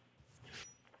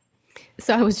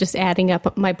 So I was just adding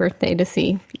up my birthday to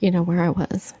see, where I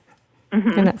was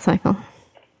in that cycle.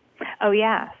 Oh,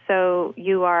 yeah. So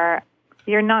you're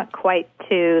not quite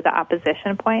to the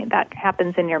opposition point. That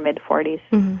happens in your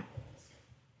mid-40s.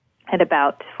 At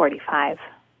about 45.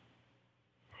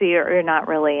 So you're not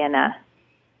really in a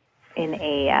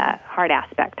hard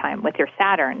aspect time with your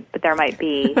Saturn, but there might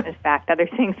be, in fact, other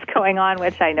things going on,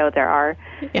 which I know there are.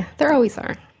 Yeah, there always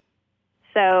are.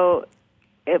 So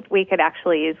if we could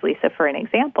actually use Lisa for an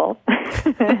example.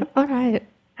 All right.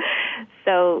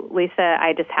 So, Lisa,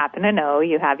 I just happen to know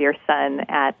you have your sun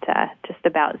at just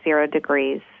about 0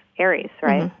 degrees Aries,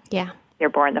 right? Yeah. You're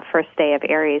born the first day of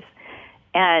Aries.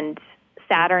 And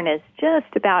Saturn is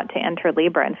just about to enter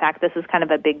Libra. In fact, this is kind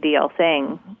of a big deal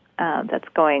thing that's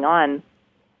going on.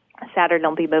 Saturn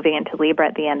will be moving into Libra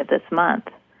at the end of this month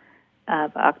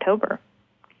of October.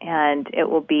 And it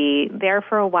will be there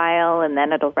for a while, and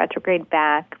then it'll retrograde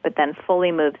back, but then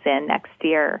fully moves in next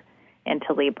year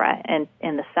into Libra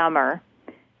in the summer,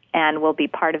 and will be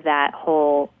part of that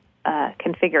whole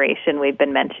configuration we've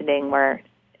been mentioning where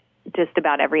just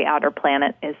about every outer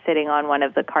planet is sitting on one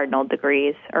of the cardinal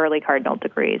degrees, early cardinal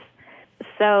degrees.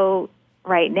 So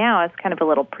right now it's kind of a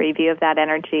little preview of that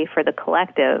energy for the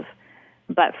collective,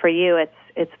 but for you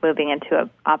it's moving into an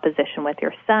opposition with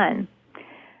your sun.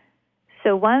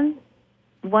 So one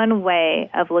way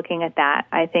of looking at that,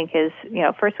 I think, is,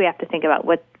 first we have to think about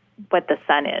what the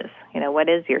sun is. What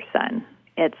is your sun?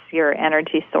 It's your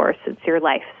energy source. It's your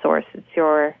life source. It's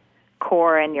your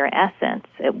core and your essence.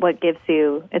 It's what gives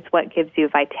you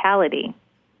vitality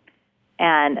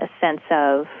and a sense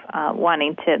of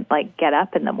wanting to get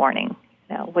up in the morning.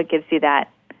 What gives you that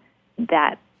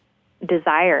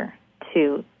desire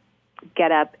to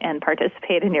get up and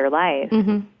participate in your life.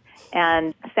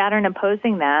 And Saturn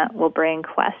opposing that will bring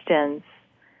questions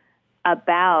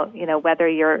about, whether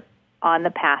you're on the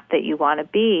path that you want to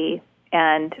be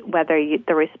and whether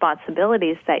the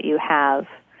responsibilities that you have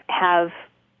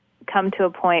come to a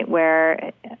point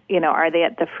where, are they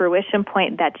at the fruition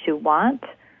point that you want,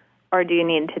 or do you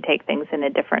need to take things in a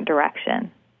different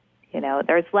direction?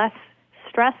 There's less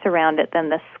stress around it than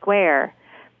the square,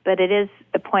 but it is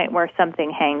the point where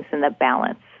something hangs in the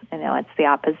balance. It's the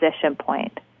opposition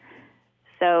point.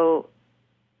 So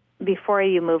before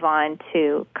you move on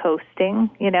to coasting,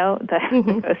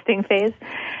 the coasting phase,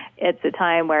 it's a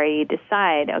time where you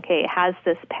decide, okay, has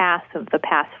this path of the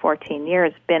past 14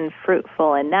 years been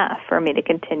fruitful enough for me to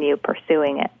continue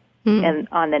pursuing it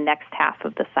on the next half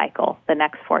of the cycle, the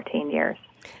next 14 years?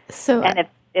 And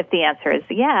if the answer is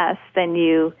yes, then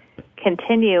you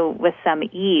continue with some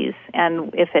ease.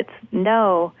 And if it's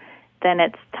no, then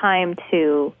it's time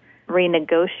to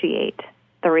renegotiate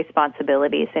the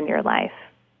responsibilities in your life,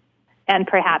 and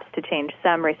perhaps to change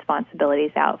some responsibilities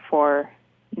out for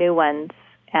new ones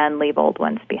and leave old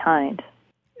ones behind.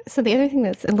 So the other thing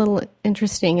that's a little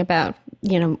interesting about,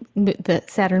 the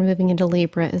Saturn moving into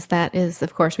Libra is,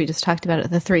 of course, we just talked about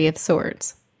it, the Three of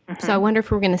Swords. So I wonder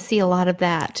if we're going to see a lot of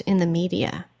that in the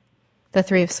media, the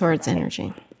Three of Swords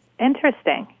energy.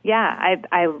 Interesting. Yeah,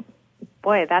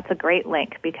 boy, that's a great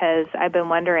link, because I've been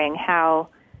wondering how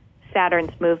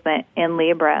Saturn's movement in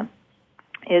Libra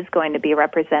is going to be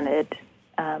represented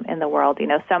in the world.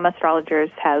 Some astrologers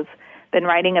have been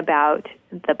writing about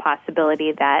the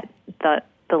possibility that the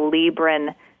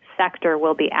Libran sector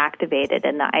will be activated,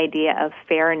 and the idea of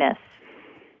fairness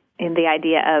and the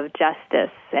idea of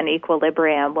justice and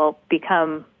equilibrium will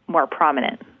become more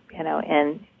prominent,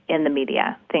 in the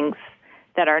media. Things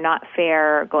that are not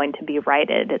fair are going to be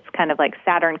righted. It's kind of like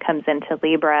Saturn comes into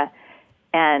Libra,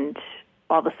 and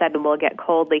all of a sudden we'll get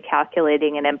coldly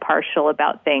calculating and impartial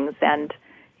about things and,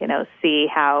 see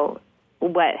how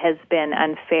what has been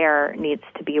unfair needs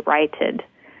to be righted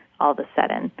all of a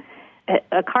sudden.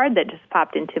 A card that just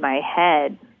popped into my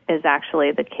head is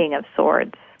actually the King of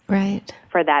Swords. Right.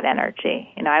 For that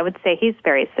energy. I would say he's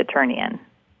very Saturnian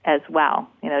as well.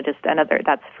 Just another,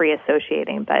 that's free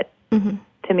associating, but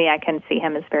to me I can see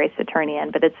him as very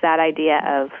Saturnian. But it's that idea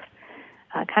of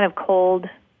kind of cold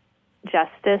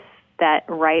justice that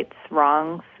rights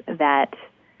wrongs, that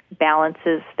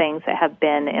balances things that have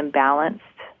been imbalanced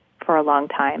for a long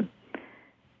time.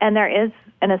 And there is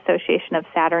an association of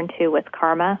Saturn, too, with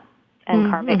karma and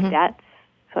karmic debts.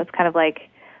 So it's kind of like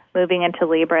moving into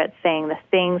Libra, it's saying the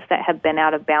things that have been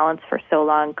out of balance for so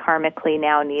long karmically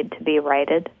now need to be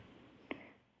righted.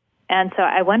 And so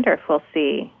I wonder if we'll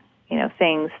see,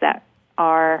 things that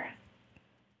are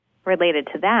related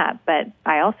to that, but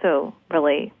I also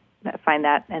really find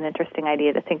that an interesting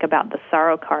idea to think about the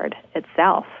sorrow card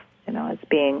itself, as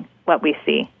being what we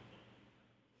see.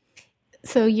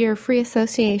 So your free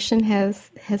association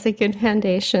has a good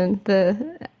foundation.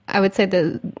 I would say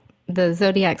the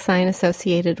zodiac sign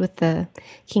associated with the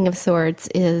King of Swords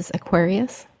is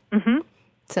Aquarius. Mm-hmm.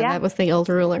 So that was the old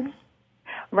ruler.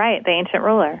 Right, the ancient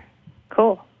ruler.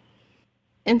 Cool.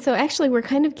 And so actually we're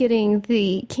kind of getting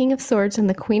the King of Swords and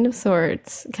the Queen of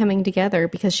Swords coming together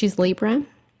because she's Libra.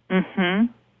 Mm-hmm.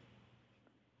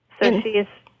 So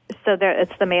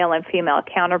it's the male and female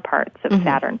counterparts of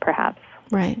Saturn, perhaps.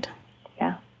 Right.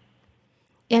 Yeah.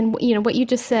 And, what you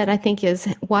just said, I think, is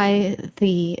why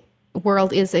the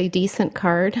World is a decent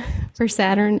card for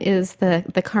Saturn is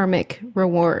the karmic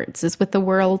rewards. Is with the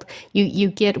World, you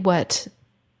get what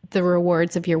the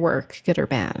rewards of your work, good or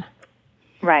bad.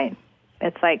 Right.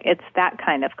 It's that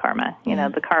kind of karma,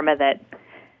 the karma that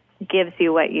gives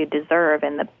you what you deserve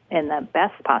in the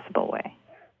best possible way.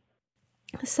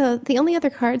 So the only other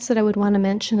cards that I would want to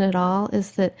mention at all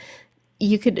is that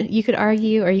you could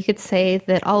argue, or you could say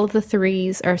that all of the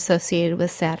threes are associated with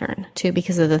Saturn too,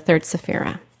 because of the third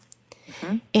Sephira.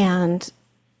 Mm-hmm. And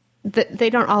they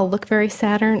don't all look very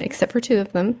Saturn, except for two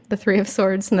of them, the Three of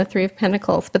Swords and the Three of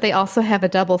Pentacles. But they also have a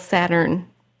double Saturn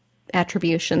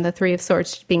attribution, the Three of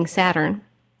Swords being Saturn.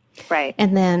 Right.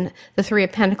 And then the Three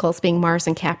of Pentacles being Mars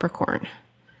and Capricorn.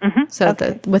 Mm-hmm. So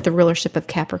with the rulership of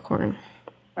Capricorn.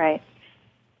 Right.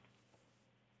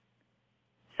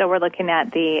 So we're looking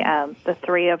at the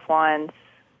Three of Wands,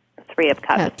 the Three of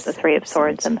Cups, the Three of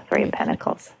Swords, and the Three of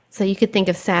Pentacles. So you could think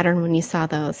of Saturn when you saw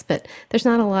those, but there's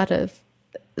not a lot of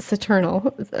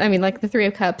Saturnal. I mean, like the Three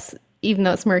of Cups, even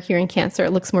though it's Mercury and Cancer,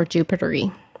 it looks more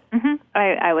Jupiter-y. Mm-hmm.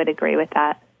 I would agree with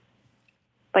that.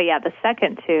 But yeah, the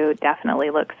second two definitely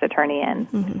look Saturnian.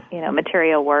 Mm-hmm.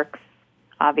 Material works,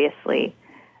 obviously.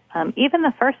 Even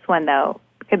the first one, though,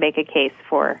 could make a case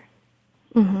for,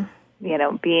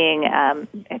 being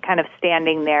kind of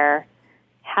standing there,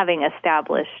 having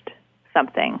established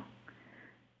something,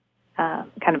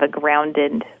 kind of a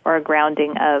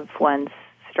grounding of one's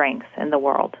strengths in the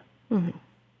world. Mm-hmm.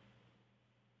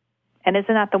 And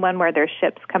isn't that the one where there's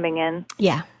ships coming in?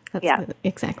 Yeah.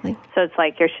 Exactly. So it's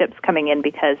like your ship's coming in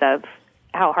because of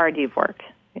how hard you've worked,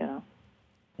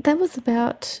 That was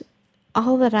about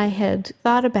all that I had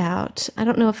thought about. I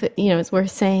don't know if it, is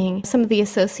worth saying. Some of the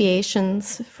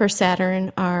associations for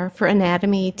Saturn are for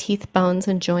anatomy, teeth, bones,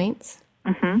 and joints.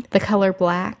 Mm-hmm. The color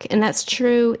black. And that's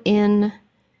true in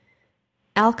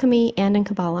alchemy and in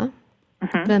Kabbalah.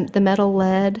 Mm-hmm. The metal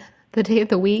lead, the day of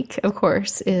the week, of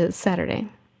course, is Saturday.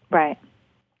 Right.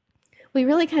 We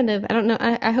really kind of, I don't know,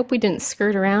 I hope we didn't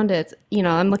skirt around it.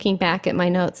 I'm looking back at my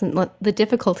notes and the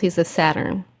difficulties of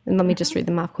Saturn. And let me just read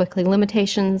them off quickly.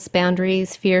 Limitations,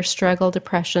 boundaries, fear, struggle,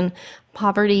 depression,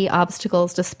 poverty,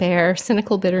 obstacles, despair,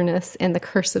 cynical bitterness, and the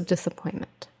curse of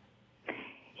disappointment.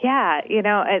 Yeah,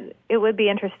 it would be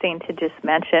interesting to just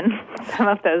mention some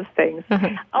of those things. Uh-huh.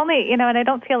 Only, and I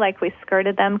don't feel like we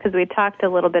skirted them because we talked a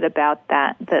little bit about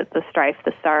that, the strife,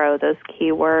 the sorrow, those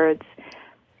key words.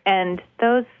 And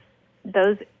those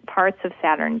parts of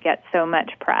Saturn get so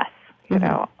much press,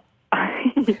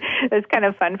 It's kind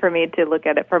of fun for me to look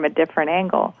at it from a different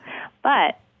angle.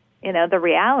 But, the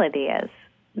reality is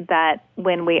that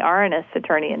when we are in a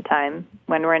Saturnian time,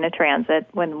 when we're in a transit,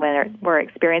 when we're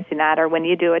experiencing that, or when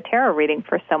you do a tarot reading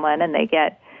for someone and they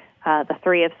get the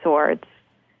Three of Swords,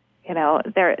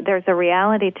 there's a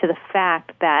reality to the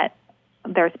fact that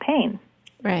there's pain.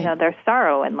 Right. There's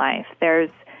sorrow in life. There's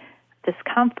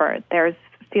discomfort. There's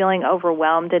feeling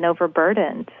overwhelmed and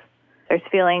overburdened.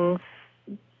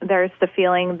 There's the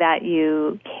feeling that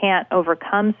you can't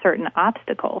overcome certain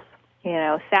obstacles.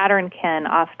 Saturn can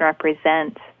often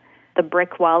represent the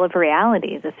brick wall of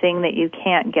reality, the thing that you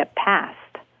can't get past,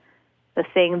 the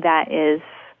thing that is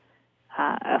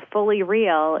fully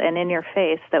real and in your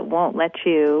face that won't let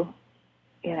you,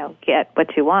 get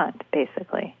what you want,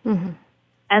 basically. Mm-hmm.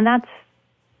 And that's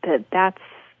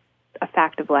a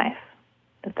fact of life.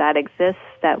 That exists,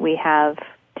 that we have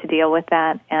to deal with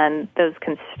that, and those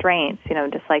constraints,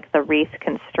 just like the wreath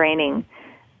constraining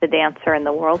the dancer in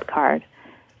the world card,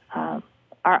 are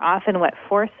often what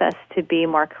force us to be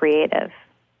more creative,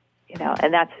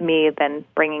 and that's me then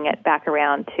bringing it back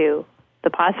around to the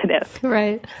positive.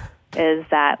 Right. Is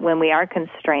that when we are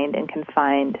constrained and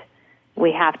confined,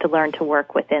 we have to learn to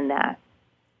work within that.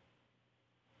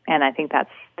 And I think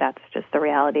that's just the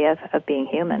reality of being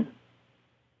human.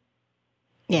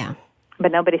 Yeah.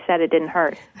 But nobody said it didn't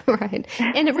hurt. Right.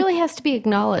 And it really has to be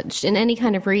acknowledged in any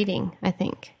kind of reading, I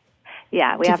think.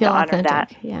 Yeah, we have to honor authentic.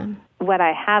 that. Yeah. What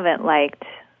I haven't liked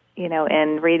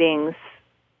in readings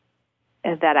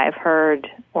that I've heard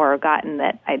or gotten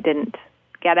that I didn't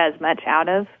get as much out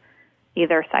of,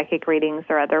 either psychic readings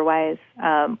or otherwise,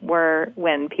 were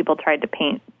when people tried to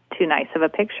paint too nice of a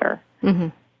picture. Mm-hmm.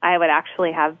 I would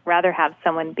actually rather have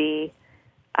someone be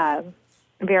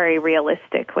very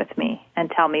realistic with me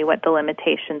and tell me what the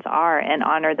limitations are and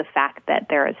honor the fact that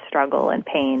there is struggle and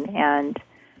pain,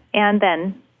 and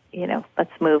then,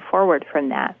 let's move forward from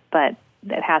that. But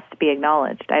it has to be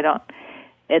acknowledged.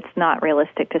 It's not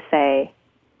realistic to say,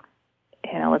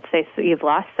 let's say you've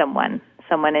lost someone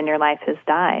in your life has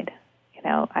died.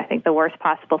 I think the worst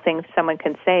possible thing someone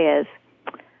can say is,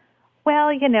 well,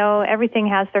 everything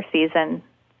has their season.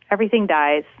 Everything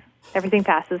dies. Everything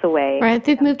passes away. Right.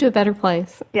 They've moved to a better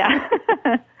place. Yeah.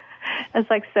 It's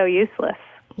like so useless.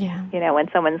 Yeah. When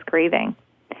someone's grieving.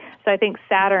 So I think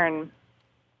Saturn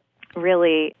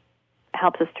really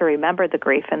helps us to remember the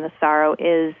grief and the sorrow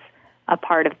is a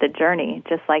part of the journey.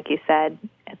 Just like you said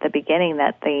at the beginning,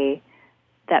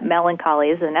 that melancholy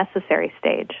is a necessary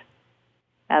stage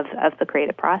of the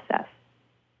creative process.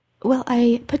 Well,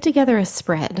 I put together a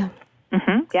spread.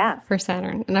 Mm-hmm. Yeah. For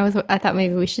Saturn. And I thought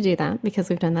maybe we should do that because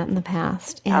we've done that in the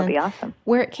past. And that'd be awesome.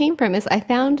 Where it came from is I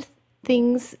found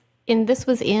things, and this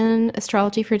was in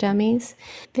Astrology for Dummies,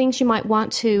 things you might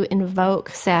want to invoke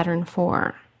Saturn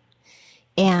for.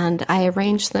 And I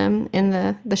arranged them in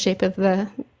the shape of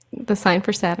the sign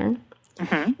for Saturn.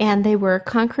 Mm-hmm. And they were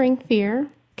conquering fear,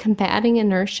 combating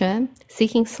inertia,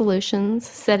 seeking solutions,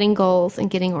 setting goals, and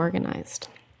getting organized.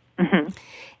 Mm-hmm.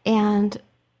 And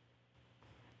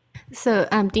so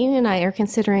Dena and I are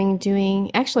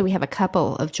considering actually we have a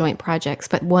couple of joint projects,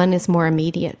 but one is more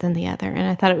immediate than the other. And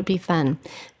I thought it would be fun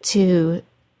to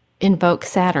invoke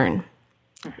Saturn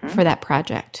for that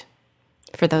project,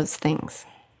 for those things.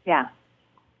 Yeah.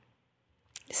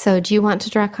 So do you want to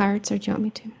draw cards or do you want me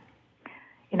to?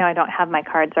 I don't have my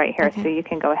cards right here, okay. So you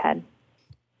can go ahead.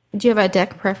 Do you have a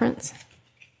deck preference?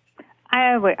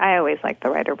 I always like the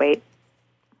Rider-Waite.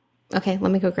 Okay,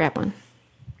 let me go grab one.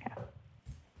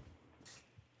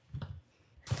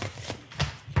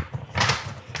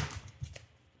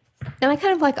 And I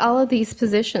kind of like all of these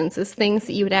positions as things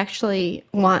that you would actually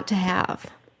want to have,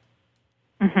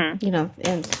 and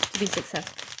to be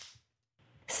successful.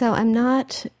 So I'm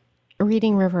not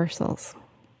reading reversals,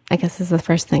 I guess is the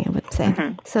first thing I would say.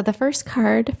 Mm-hmm. So the first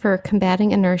card for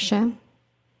combating inertia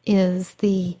is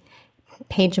the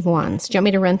Page of Wands. Do you want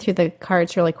me to run through the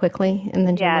cards really quickly and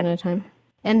then do one at a time?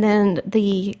 And then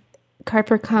the card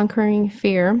for conquering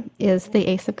fear is the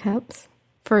Ace of Cups.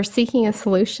 For seeking a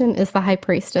solution is the High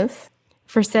Priestess.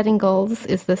 For setting goals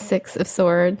is the Six of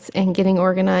Swords. And getting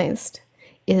organized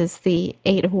is the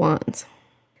Eight of Wands.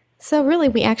 So really,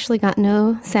 we actually got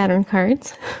no Saturn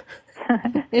cards.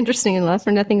 Interesting enough,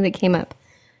 or nothing that came up.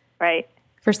 Right.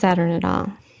 For Saturn at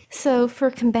all. So for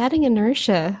combating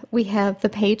inertia, we have the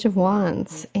Page of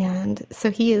Wands. And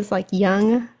so he is like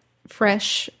young,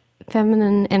 fresh,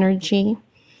 feminine energy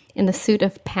in the suit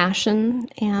of passion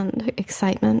and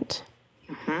excitement.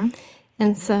 Mm-hmm.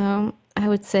 And so I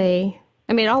would say,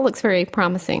 it all looks very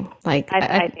promising. Like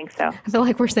I think so. I feel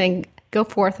like we're saying, go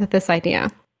forth with this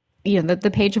idea.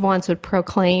 The Page of Wands would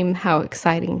proclaim how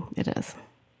exciting it is.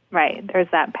 Right. There's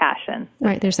that passion.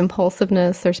 Right. There's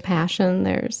impulsiveness. There's passion.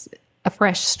 There's a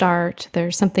fresh start.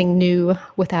 There's something new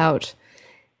without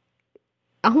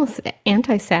almost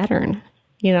anti-Saturn.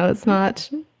 It's not,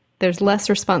 there's less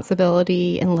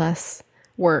responsibility and less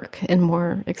work and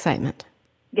more excitement.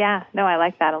 Yeah. No, I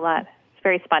like that a lot. It's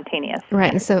very spontaneous.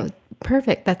 Right. And so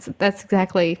perfect. That's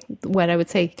exactly what I would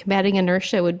say. Combating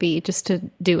inertia would be just to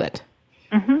do it.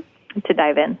 Mm-hmm. To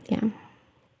dive in. Yeah.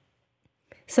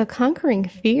 So conquering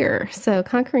fear. So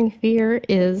conquering fear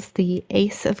is the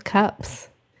Ace of Cups,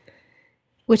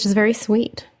 which is very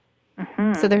sweet.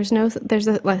 Mm-hmm. So there's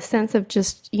a sense of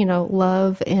just,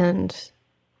 love and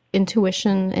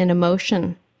intuition and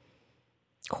emotion,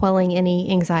 quelling any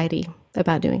anxiety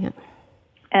about doing it.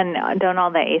 And don't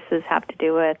all the aces have to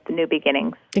do with the new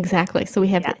beginnings? Exactly. So we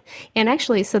have, and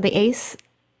actually, so the Ace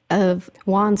of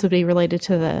Wands would be related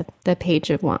to the Page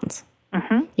of Wands.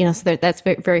 Mm-hmm. So that's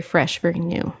very, very fresh, very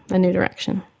new, a new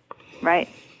direction. Right.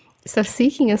 So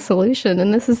seeking a solution,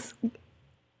 and this is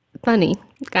funny,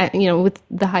 with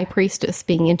the High Priestess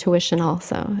being intuition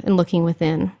also, and looking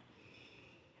within.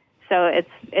 So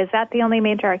is that the only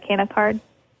major arcana card?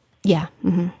 Yeah.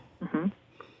 Mm-hmm. Mm-hmm.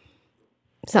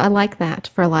 So I like that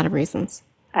for a lot of reasons.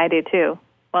 I do too.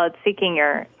 Well, it's seeking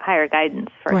your higher guidance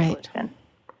for a solution.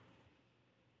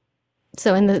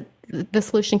 So the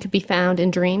solution could be found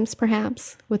in dreams,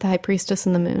 perhaps, with the High Priestess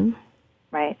and the Moon.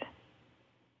 Right.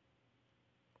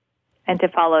 And to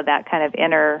follow that kind of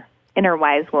inner inner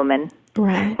wise woman.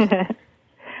 Right.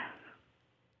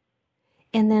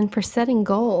 And then for setting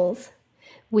goals,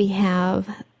 we have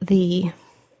the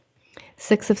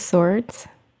Six of Swords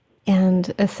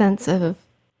and a sense of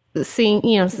seeing,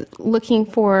 looking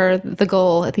for the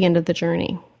goal at the end of the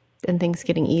journey and things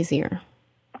getting easier.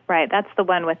 Right. That's the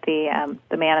one with the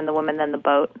man and the woman and the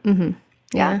boat. Mm-hmm.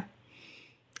 Yeah.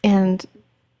 And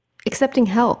accepting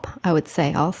help, I would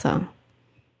say also.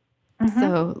 Mm-hmm.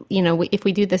 So, if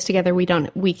we do this together, we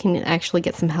can actually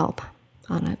get some help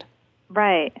on it.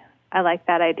 Right. I like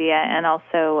that idea. And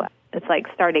also, it's like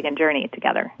starting a journey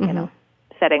together,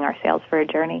 setting our sails for a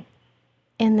journey.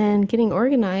 And then getting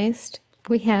organized,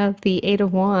 we have the Eight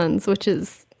of Wands, which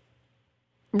is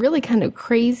really kind of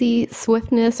crazy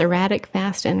swiftness, erratic,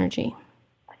 fast energy.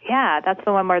 Yeah, that's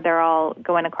the one where they're all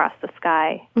going across the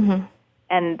sky. Mm-hmm.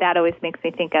 And that always makes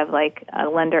me think of like a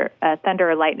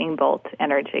thunder or lightning bolt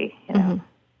energy. Mm-hmm.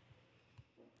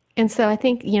 And so I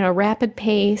think, rapid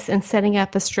pace and setting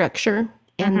up a structure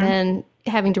and then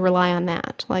having to rely on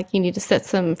that. Like you need to set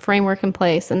some framework in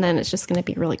place and then it's just going to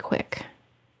be really quick.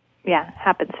 Yeah, it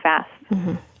happens fast.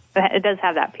 Mm-hmm. It does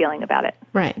have that feeling about it.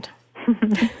 Right.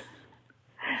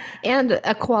 And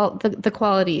the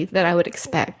quality that I would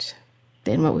expect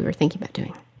in what we were thinking about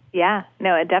doing. Yeah,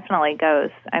 no, it definitely goes.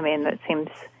 I mean, it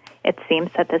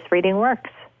seems that this reading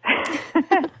works.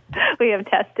 We have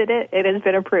tested it. It has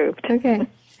been approved. Okay.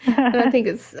 And I think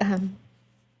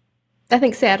I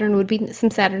think Saturn would be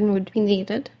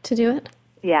needed to do it.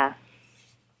 Yeah.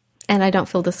 And I don't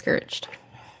feel discouraged.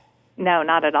 No,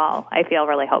 not at all. I feel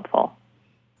really hopeful.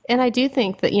 And I do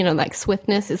think that, like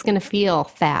swiftness is going to feel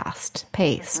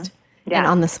fast-paced and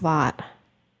on the spot.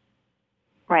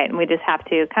 Right, and we just have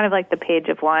to, kind of like the Page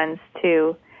of Wands,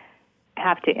 to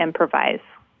have to improvise,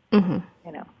 And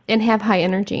have high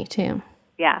energy, too.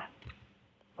 Yeah.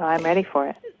 Well, I'm ready for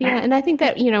it. Yeah, and I think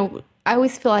that, I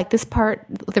always feel like this part,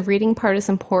 the reading part, is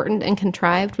important and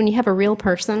contrived when you have a real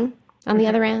person on the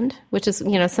other end, which is,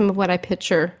 some of what I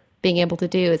picture being able to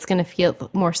do. It's going to feel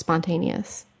more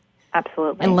spontaneous.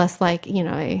 Absolutely. And less like,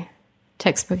 a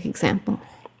textbook example.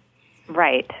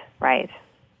 Right.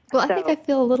 Well, I think I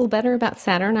feel a little better about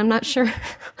Saturn. I'm not sure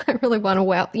I really want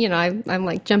to, I'm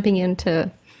like jumping in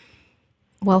to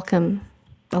welcome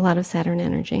a lot of Saturn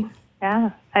energy.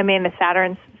 Yeah. I mean, the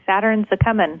Saturn's a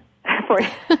coming for you.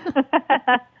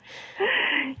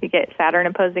 You get Saturn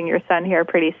opposing your sun here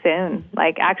pretty soon.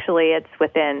 Like, actually, it's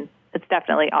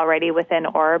definitely already within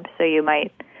orb, so you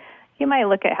might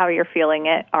look at how you're feeling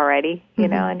it already,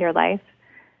 in your life.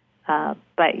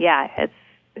 But yeah,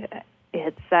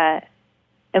 it's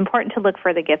important to look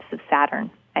for the gifts of Saturn,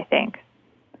 I think,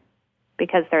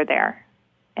 because they're there,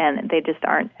 and they just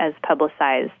aren't as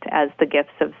publicized as the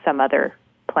gifts of some other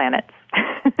planets,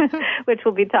 which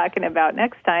we'll be talking about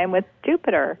next time with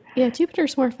Jupiter. Yeah,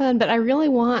 Jupiter's more fun, but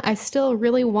I still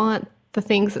really want the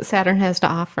things that Saturn has to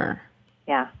offer.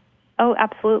 Yeah. Oh,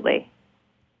 absolutely.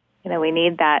 We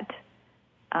need that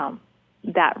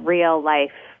real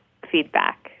life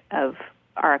feedback of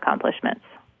our accomplishments.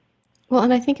 Well,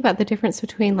 and I think about the difference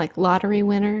between like lottery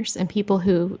winners and people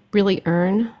who really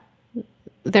earn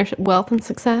their wealth and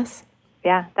success.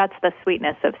 Yeah, that's the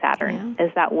sweetness of Saturn,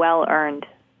 is that well-earned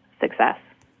success.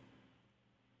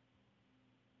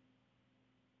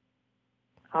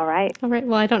 All right.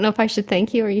 Well, I don't know if I should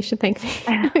thank you or you should thank me.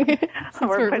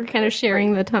 we're kind of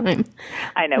sharing the time.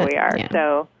 I know we are. Yeah.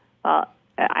 So, well,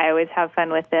 I always have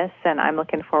fun with this, and I'm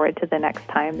looking forward to the next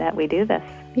time that we do this.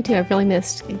 Me too. I've really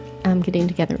missed getting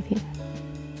together with you.